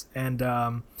quartz, and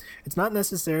it's not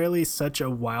necessarily such a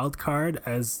wild card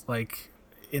as like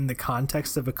in the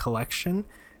context of a collection.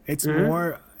 It's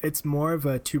more of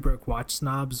a Two Broke Watch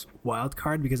Snobs wild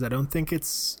card because I don't think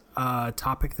it's a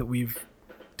topic that we've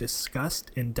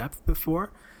discussed in depth before.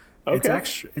 Okay.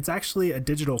 It's actually a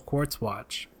digital quartz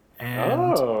watch.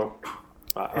 And,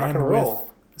 rock and roll.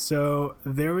 So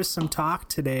there was some talk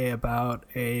today about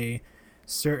a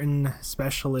certain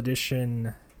special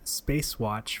edition space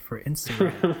watch for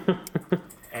Instagram.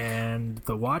 And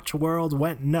the watch world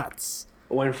went nuts.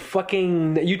 You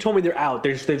told me they're out.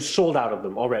 They've sold out of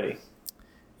them already.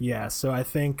 Yeah, so I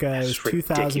think it was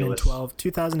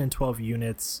 2012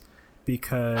 units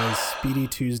because Speedy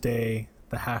Tuesday,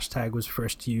 the hashtag was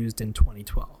first used in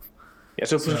 2012. Yeah,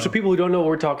 so people who don't know what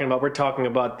we're talking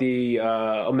about the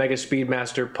Omega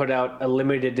Speedmaster put out a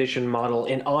limited edition model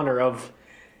in honor of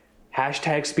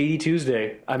Hashtag Speedy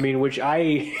Tuesday. I mean, which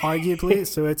I Arguably,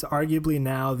 so it's arguably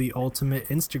now the ultimate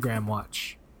Instagram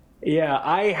watch. yeah,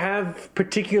 I have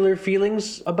particular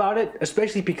feelings about it,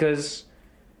 especially because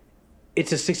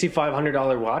it's a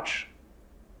 $6,500 watch.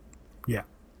 Yeah.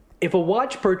 If a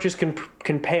watch purchase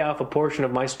can pay off a portion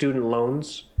of my student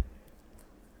loans,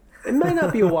 it might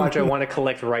not be a watch I want to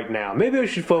collect right now. Maybe I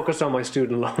should focus on my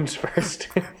student loans first.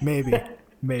 Maybe.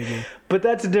 But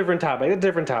that's a different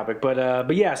topic.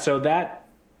 But yeah, so that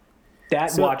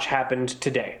watch happened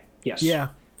today. Yes. Yeah,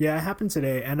 it happened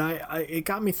today, and I it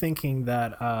got me thinking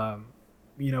that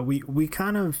we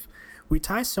kind of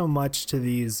tie so much to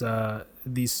these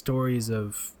stories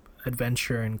of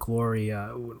adventure and glory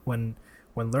when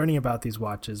learning about these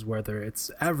watches, whether it's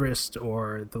Everest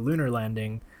or the lunar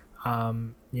landing.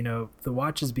 The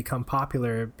watches become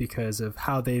popular because of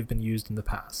how they've been used in the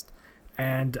past,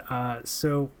 and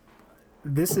so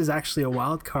this is actually a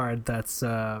wild card that's.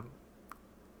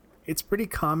 It's pretty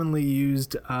commonly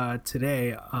used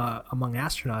today among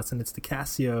astronauts, and it's the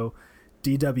Casio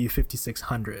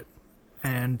DW5600.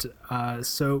 And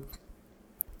so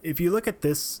if you look at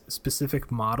this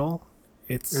specific model,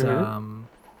 it's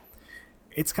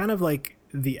it's kind of like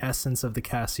the essence of the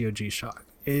Casio G-Shock.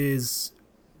 It is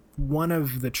one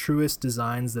of the truest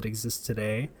designs that exists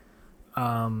today.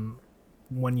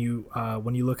 When you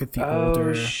look at the older...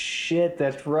 Oh, shit,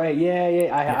 that's right. Yeah.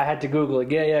 I had to Google it.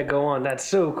 Yeah, go on. That's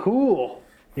so cool.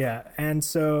 Yeah, and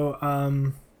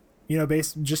so,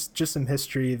 just some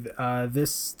history.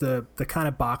 The kind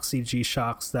of boxy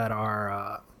G-Shocks that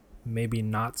are maybe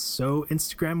not so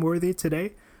Instagram worthy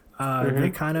today,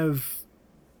 they kind of,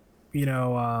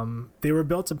 they were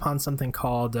built upon something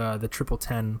called the Triple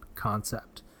 10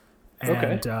 concept.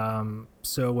 And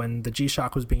so when the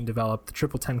G-Shock was being developed, the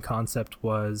Triple 10 concept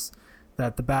was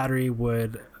that the battery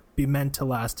would be meant to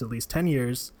last at least 10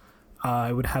 years.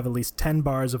 It would have at least 10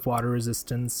 bars of water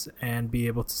resistance and be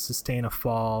able to sustain a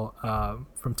fall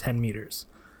from 10 meters.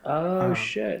 Oh,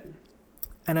 shit.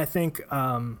 And I think,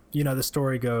 the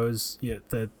story goes,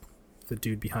 the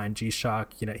dude behind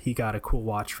G-Shock, he got a cool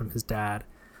watch from his dad.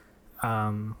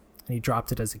 And he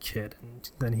dropped it as a kid,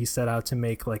 and then he set out to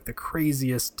make like the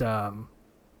craziest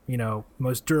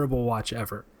most durable watch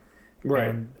ever,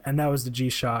 right? And that was the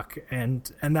G-Shock,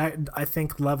 and that, I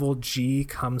think, level G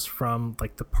comes from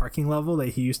like the parking level that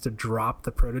he used to drop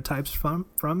the prototypes from,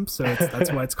 so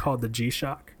that's why it's called the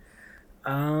G-Shock.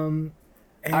 I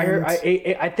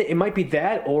think it might be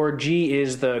that, or G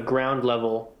is the ground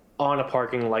level on a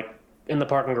parking, like in the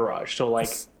parking garage, so like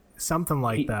something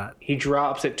like that. He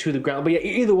drops it to the ground. But yeah,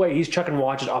 either way, he's chucking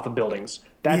watches off of buildings.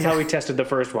 That's how he tested the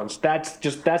first ones. That's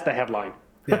the headline.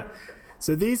 Yeah.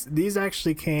 So these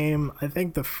actually came, I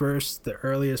think the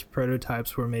earliest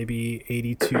prototypes were maybe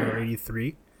 82 or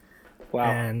 83.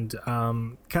 Wow. And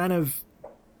kind of,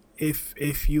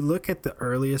 if you look at the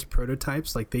earliest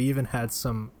prototypes, like they even had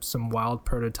some wild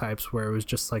prototypes where it was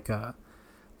just like a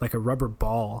rubber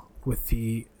ball with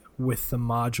the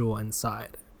module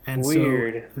inside. And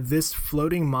weird. So this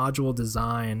floating module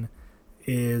design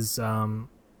is kind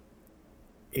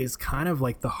of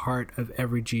like the heart of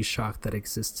every G-Shock that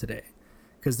exists today,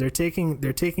 because they're taking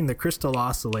the crystal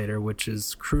oscillator, which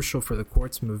is crucial for the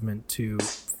quartz movement to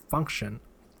function,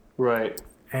 right?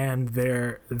 And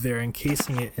they're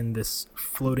encasing it in this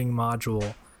floating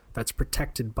module that's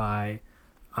protected by,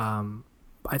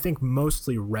 I think,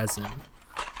 mostly resin.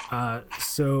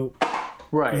 So,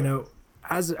 right.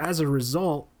 As a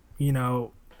result,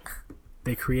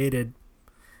 they created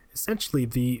essentially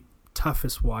the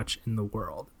toughest watch in the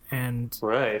world. And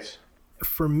right.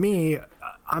 For me,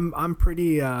 I'm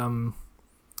pretty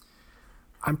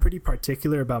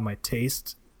particular about my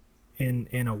taste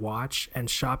in a watch, and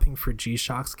shopping for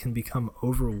G-Shocks can become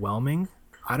overwhelming.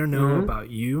 I don't know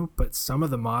about you, but some of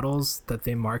the models that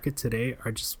they market today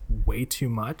are just way too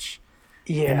much.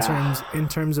 Yeah. In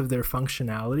terms of their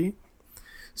functionality.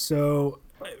 So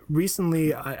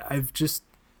recently I just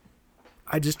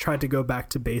tried to go back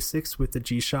to basics with the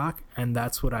G-Shock, and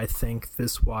that's what I think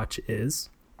this watch is.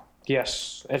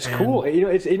 Yes, it's cool.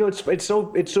 It's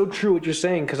so true what you're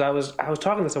saying, because I was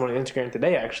talking to someone on Instagram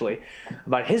today actually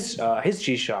about his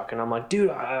G-Shock, and I'm like, dude,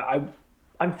 I'm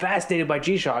fascinated by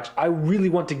G-Shocks. I really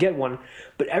want to get one,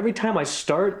 but every time I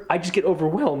start, I just get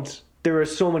overwhelmed. There are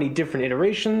so many different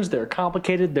iterations. They're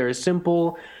complicated. They're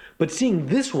simple, but seeing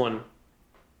this one,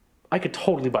 I could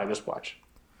totally buy this watch.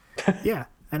 Yeah,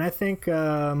 and I think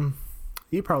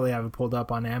you probably have it pulled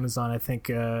up on Amazon. I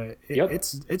think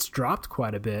it's dropped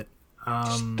quite a bit.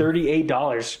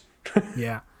 $38.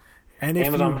 Yeah, and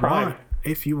Amazon Prime.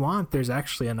 If you want, there's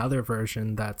actually another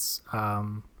version that's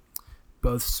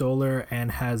both solar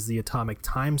and has the atomic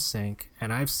time sync,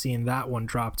 and I've seen that one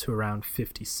drop to around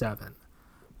 57.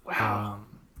 Wow.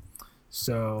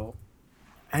 So,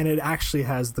 and it actually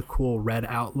has the cool red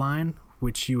outline,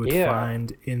 which you would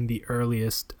find in the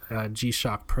earliest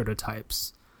G-Shock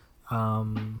prototypes.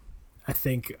 I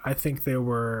think there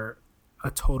were a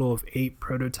total of 8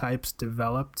 prototypes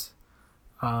developed.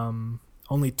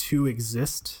 Only 2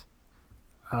 exist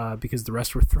because the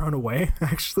rest were thrown away.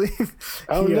 Actually.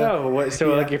 Oh no! What,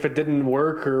 so like if it didn't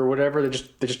work or whatever, they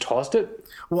just tossed it.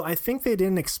 Well, I think they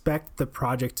didn't expect the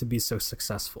project to be so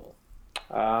successful.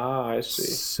 Ah, I see.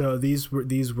 So these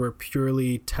were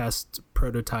purely test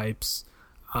prototypes.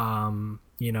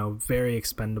 Very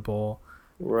expendable.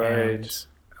 Right.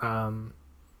 And,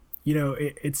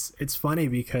 it's funny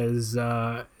because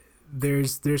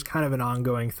there's kind of an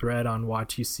ongoing thread on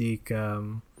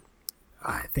WatchUSeek.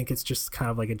 I think it's just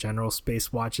kind of like a general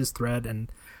space watches thread,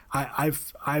 and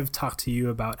I've talked to you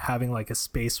about having like a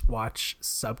space watch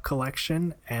sub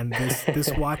collection, and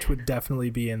this watch would definitely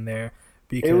be in there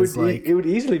because it would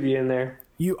easily be in there.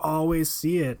 You always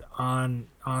see it on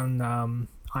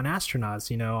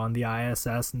astronauts, on the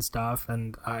ISS and stuff,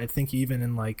 and I think even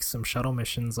in like some shuttle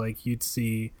missions, like you'd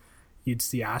see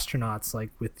astronauts like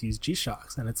with these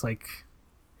G-Shocks, and it's like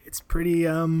it's a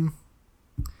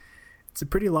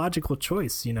pretty logical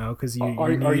choice, because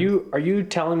are you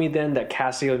telling me then that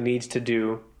Casio needs to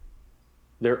do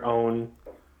their own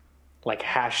like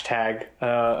hashtag?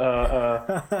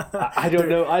 I don't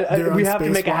know. We have to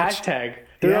make a hashtag.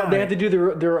 They have to do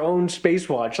their own space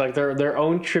watch, like their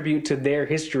own tribute to their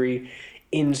history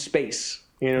in space.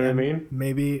 You know what I mean?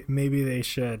 Maybe they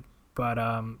should. But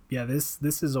this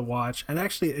is a watch, and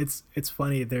actually it's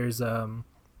funny. There's an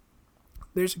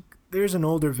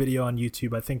older video on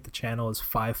YouTube. I think the channel is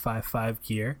 555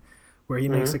 Gear, where he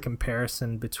makes a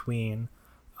comparison between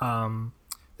the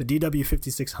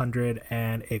DW5600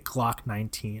 and a Glock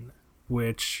 19,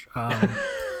 which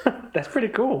that's pretty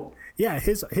cool. Yeah,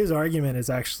 his argument is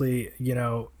actually,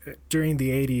 during the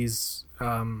 80s,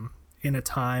 in a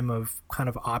time of kind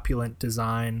of opulent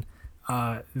design,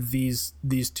 these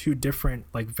two different,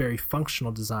 like, very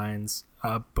functional designs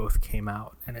both came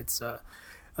out, and it's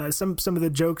some of the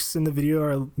jokes in the video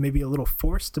are maybe a little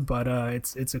forced, but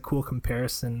it's a cool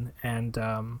comparison, and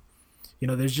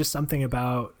there's just something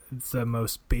about the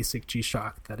most basic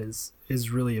G-Shock that is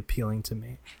really appealing to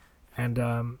me,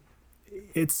 and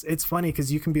it's funny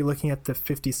because you can be looking at the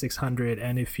 5600,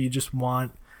 and if you just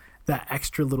want that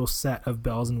extra little set of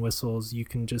bells and whistles, you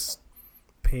can just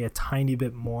pay a tiny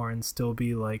bit more and still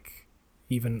be like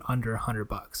even under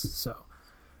 $100. So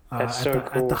that's so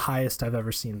cool. At the highest I've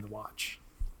ever seen the watch.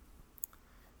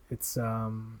 It's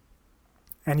and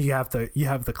you have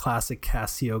the classic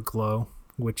Casio glow,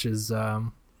 which is I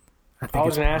was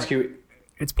going to ask you,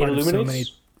 it's part of so many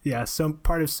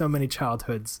part of so many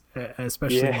childhoods,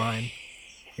 especially mine.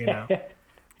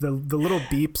 The little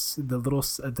beeps,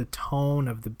 the tone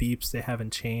of the beeps, they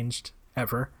haven't changed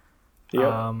ever.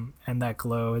 Yep. And that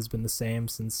glow has been the same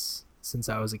since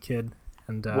I was a kid.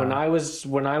 And when I was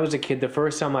a kid, the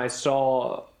first time I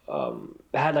saw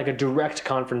had like a direct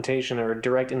confrontation or a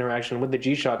direct interaction with the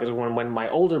G-Shock is when my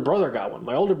older brother got one.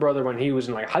 My older brother, when he was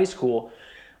in like high school,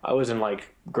 I was in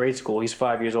like grade school. He's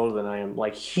 5 years older than I am.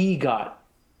 Like, he got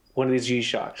one of these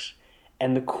G-Shocks,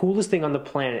 and the coolest thing on the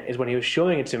planet is when he was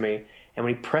showing it to me, and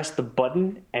when he pressed the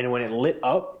button and when it lit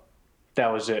up,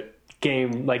 that was it.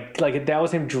 Game, like that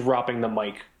was him dropping the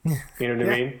mic. You know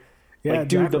what I mean? Yeah, like,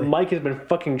 dude, exactly. the mic has been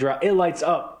fucking dropped. It lights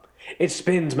up. It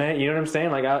spins, man. You know what I'm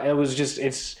saying? Like, it was just,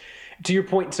 it's, to your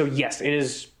point. So yes, it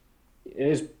is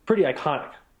pretty iconic.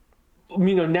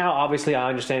 Now obviously I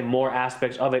understand more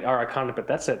aspects of it are iconic, but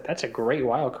that's a great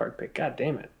wild card pick. God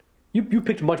damn it. You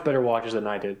picked much better watches than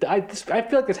I did. I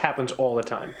feel like this happens all the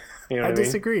time. You know what I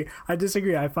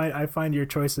disagree. I find your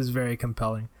choices very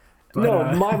compelling. But, no,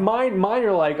 mine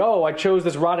are like, oh, I chose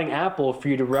this rotting apple for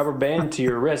you to rubber band to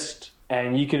your wrist,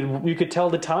 and you could tell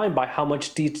the time by how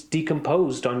much it's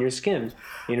decomposed on your skin.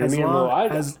 You know what I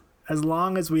mean? As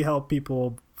long as we help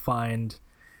people find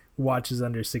watches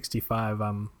under 65,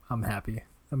 I'm happy.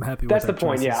 I'm happy. That's with the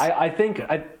point. choices.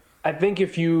 Yeah, I think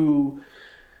if you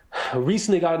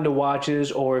recently got into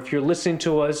watches, or if you're listening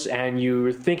to us and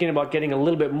you're thinking about getting a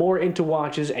little bit more into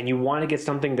watches and you want to get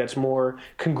something that's more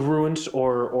congruent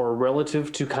or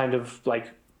relative to kind of like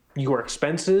your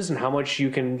expenses and how much you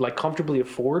can like comfortably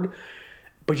afford,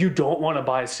 but you don't want to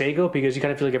buy a Seiko because you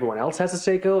kind of feel like everyone else has a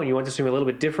Seiko and you want to something a little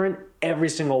bit different, every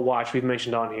single watch we've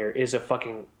mentioned on here is a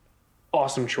fucking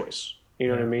awesome choice. You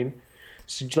know what I mean?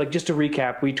 So, like, just to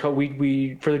recap, we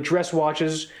for the dress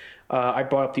watches, I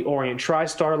brought up the Orient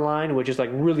TriStar line, which is like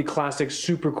really classic,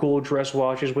 super cool dress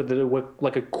watches with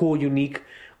like a cool, unique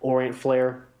Orient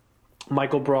flair.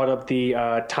 Michael brought up the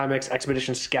Timex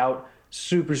Expedition Scout,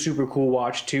 super, super cool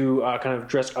watch to kind of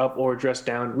dress up or dress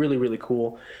down. Really, really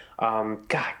cool.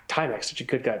 God, Timex, such a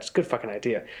good guy. It's a good fucking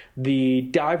idea. The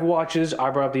dive watches, I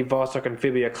brought up the Vostok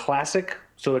Amphibia Classic.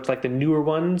 So it's like the newer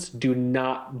ones. Do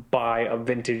not buy a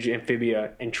vintage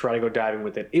Amphibia and try to go diving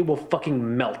with it. It will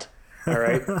fucking melt. All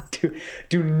right?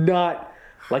 do not,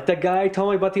 like that guy told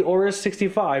me about the Oris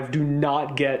 65, do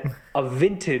not get a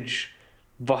vintage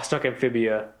Vostok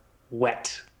Amphibia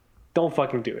wet. Don't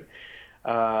fucking do it.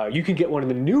 You can get one of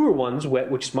the newer ones wet,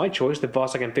 which is my choice, the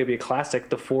Vostok Amphibia Classic,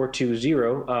 the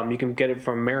 420. You can get it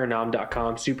from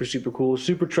Marinam.com. Super, super cool.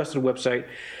 Super trusted website.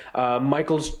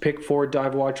 Michael's pick for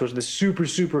dive watch was the super,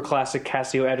 super classic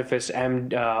Casio Edifice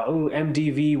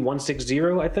MDV 160,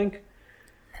 I think.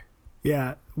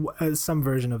 Yeah, some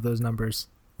version of those numbers.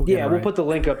 We'll put the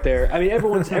link up there. I mean,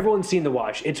 everyone's seen the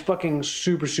watch. It's fucking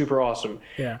super, super awesome.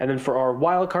 Yeah. And then for our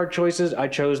wildcard choices, I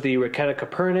chose the Raketa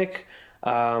Copernic.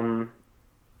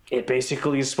 It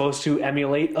basically is supposed to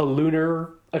emulate a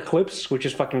lunar eclipse, which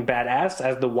is fucking badass,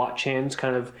 as the watch hands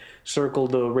kind of circle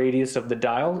the radius of the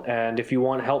dial. And if you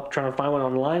want help trying to find one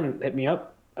online, hit me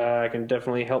up. I can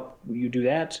definitely help you do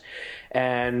that.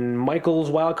 And Michael's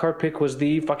wildcard pick was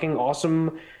the fucking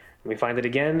awesome... Let me find it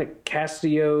again.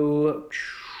 Casio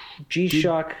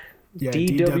G-Shock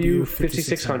DW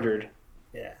 5600.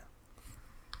 Yeah.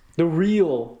 The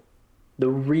real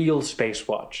space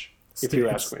watch, if you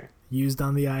ask me. Used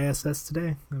on the ISS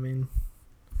today. I mean,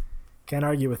 can't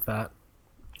argue with that.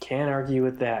 Can't argue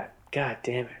with that. God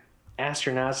damn it.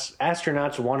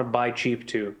 Astronauts want to buy cheap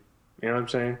too. You know what I'm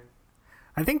saying?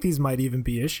 I think these might even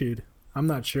be issued. I'm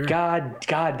not sure. God,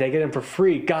 they get them for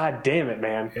free. God damn it,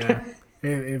 man. Yeah.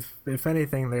 If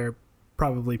anything, they're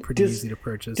probably pretty easy to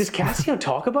purchase. Does Casio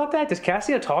talk about that? Does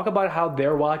Casio talk about how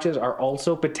their watches are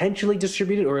also potentially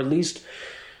distributed or at least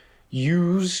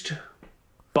used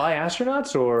by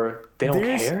astronauts, or they don't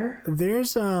care?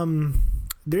 There's a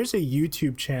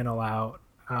YouTube channel out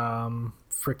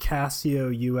for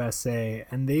Casio USA,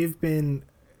 and they've been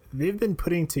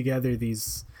putting together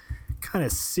these kind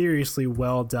of seriously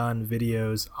well done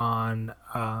videos on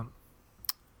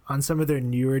some of their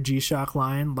newer G-Shock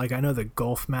line. Like I know the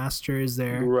Gulf Master is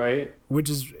there, right?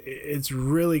 It's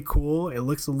really cool. It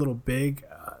looks a little big.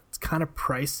 It's kind of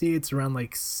pricey. It's around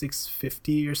like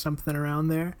 $650 or something around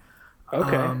there.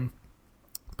 Okay.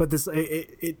 But this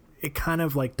it kind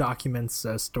of like documents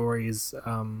stories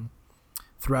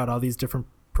throughout all these different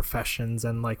professions,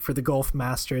 and like for the Gulf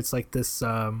Master, it's like this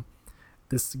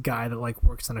guy that like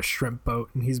works on a shrimp boat,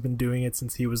 and he's been doing it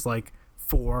since he was like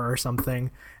 4 or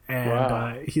something, and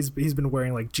wow. He's been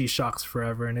wearing like G-Shocks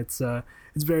forever, and it's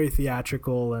very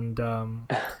theatrical, and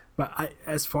but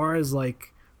as far as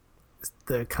like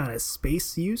the kind of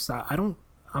space use,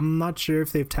 I'm not sure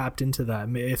if they've tapped into that.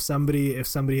 If somebody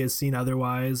has seen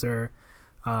otherwise, or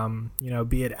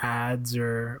be it ads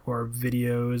or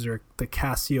videos or the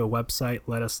Casio website,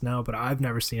 let us know. But I've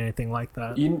never seen anything like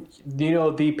that.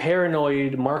 The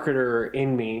paranoid marketer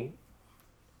in me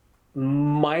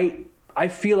I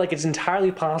feel like it's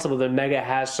entirely possible that Mega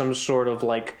has some sort of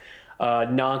like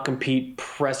non-compete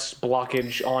press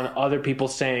blockage on other people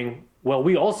saying, well,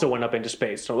 we also went up into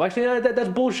space. So actually, that's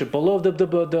bullshit. Below the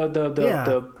below the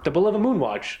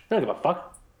Moonwatch. I don't give a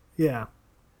fuck. Yeah.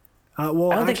 I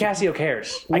don't think Casio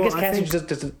cares. I guess Casio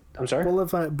just. I'm sorry.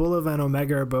 Bulova and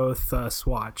Omega are both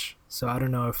Swatch, so I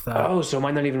don't know if that. Oh, so it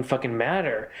might not even fucking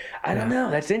matter. I don't know.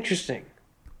 That's interesting.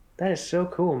 That is so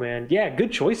cool, man. Yeah,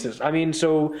 good choices. I mean,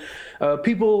 so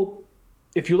people,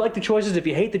 if you like the choices, if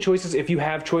you hate the choices, if you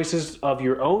have choices of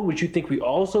your own, which you think we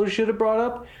also should have brought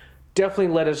up, definitely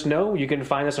let us know. You can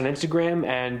find us on Instagram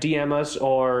and DM us,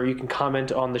 or you can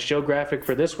comment on the show graphic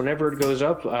for this whenever it goes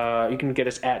up. You can get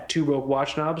us at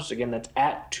 2BrokeWatchKnobs. Again, that's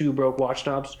at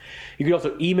 2BrokeWatchKnobs. You can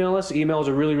also email us. Email is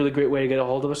a really, really great way to get a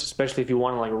hold of us, especially if you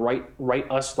want to like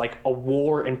write us like a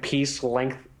War and Peace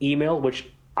length email, which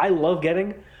I love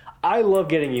getting. I love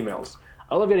getting emails.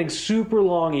 I love getting super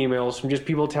long emails from just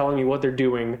people telling me what they're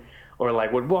doing, or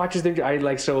like what watches I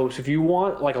like. So if you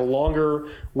want like a longer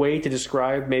way to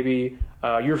describe maybe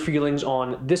your feelings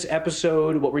on this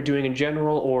episode, what we're doing in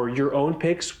general, or your own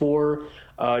picks for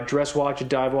dress watch, a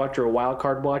dive watch, or a wild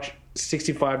card watch,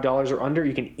 $65 or under,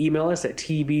 you can email us at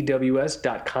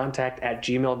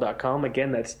tbws.contact@gmail.com.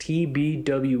 Again, that's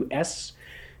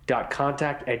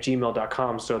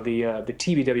tbws.contact@gmail.com. So the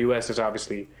TBWS is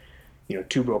obviously,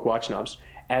 2 Broke Watch Knobs.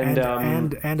 And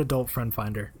Adult Friend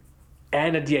Finder.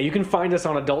 And yeah, you can find us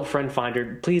on Adult Friend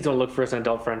Finder. Please don't look for us on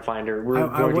Adult Friend Finder. We're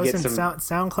I going to get wasn't.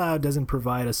 some. SoundCloud doesn't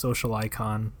provide a social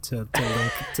icon to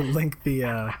link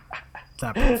the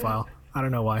that profile. I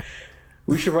don't know why.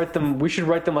 We should write them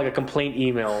like a complaint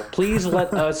email. Please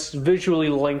let us visually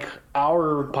link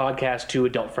our podcast to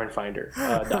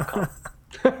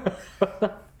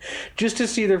adultfriendfinder.com. Just to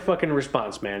see their fucking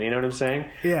response, man. You know what I'm saying?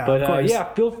 Yeah. But of course.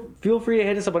 yeah, feel free to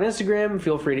hit us up on Instagram.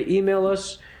 Feel free to email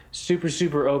us.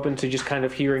 Super open to just kind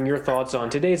of hearing your thoughts on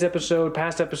today's episode,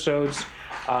 past episodes.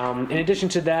 In addition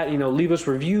to that, leave us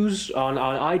reviews on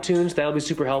iTunes. That'll be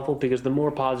super helpful because the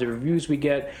more positive reviews we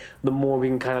get, the more we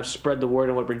can kind of spread the word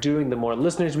on what we're doing, the more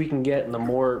listeners we can get, and the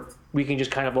more we can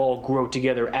just kind of all grow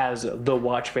together as the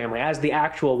Watch family, as the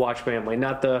actual Watch family,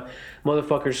 not the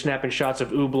motherfuckers snapping shots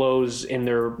of Hublots in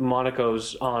their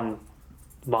Monacos on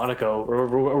Monaco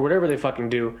or whatever they fucking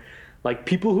do. Like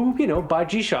people who, buy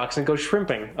G-Shocks and go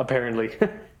shrimping, apparently.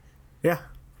 Yeah.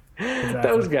 Exactly.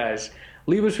 Those guys.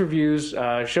 Leave us reviews,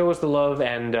 show us the love,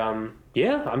 and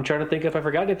yeah, I'm trying to think if I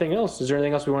forgot anything else. Is there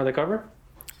anything else we wanted to cover?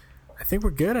 I think we're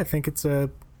good. I think it's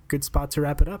a good spot to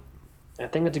wrap it up. I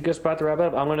think it's a good spot to wrap it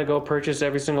up. I'm going to go purchase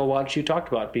every single watch you talked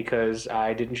about because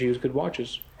I didn't choose good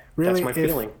watches. Really, that's my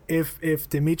feeling. If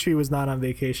Dimitri was not on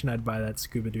vacation, I'd buy that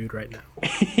Scuba Dude right now.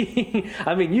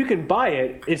 I mean, you can buy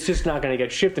it. It's just not going to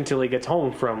get shipped until he gets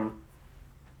home from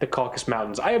the Caucasus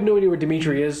Mountains. I have no idea where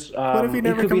Dimitri is. What if he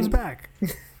never comes back?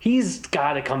 He's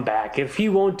got to come back. If he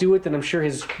won't do it, then I'm sure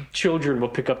his children will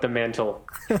pick up the mantle.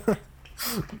 I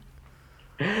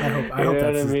hope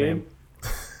that's his name.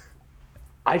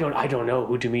 I don't know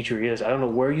who Dimitri is. I don't know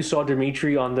where you saw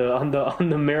Dimitri on the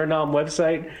Marinam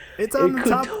website. It's on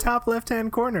the top left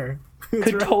hand corner. It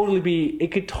could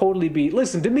totally be.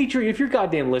 Listen, Dimitri, if you're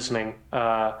goddamn listening,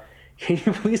 can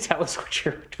you please tell us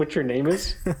what your name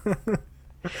is?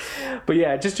 But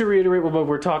yeah, just to reiterate what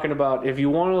we're talking about, if you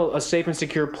want a safe and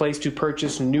secure place to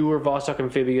purchase newer Vostok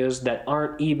amphibias that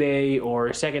aren't eBay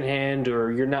or secondhand,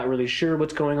 or you're not really sure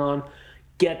what's going on,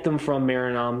 get them from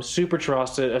Marinam. Super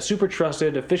trusted,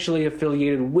 officially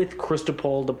affiliated with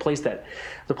Crystopol, the place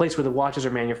where the watches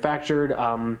are manufactured.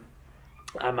 I mean,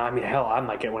 hell, I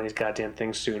might get one of these goddamn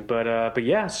things soon. But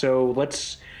yeah, so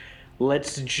let's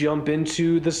jump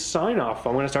into the sign off.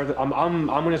 I'm gonna start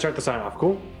the sign off.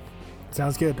 Cool.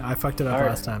 Sounds good. I fucked it up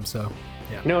last time, so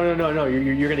yeah. No. You're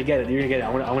gonna get it. You're gonna get it.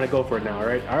 I'm gonna go for it now. All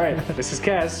right. This is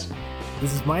Cass.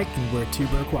 This is Mike, and we're two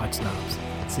broke watch snobs.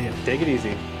 See ya. Take it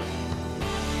easy.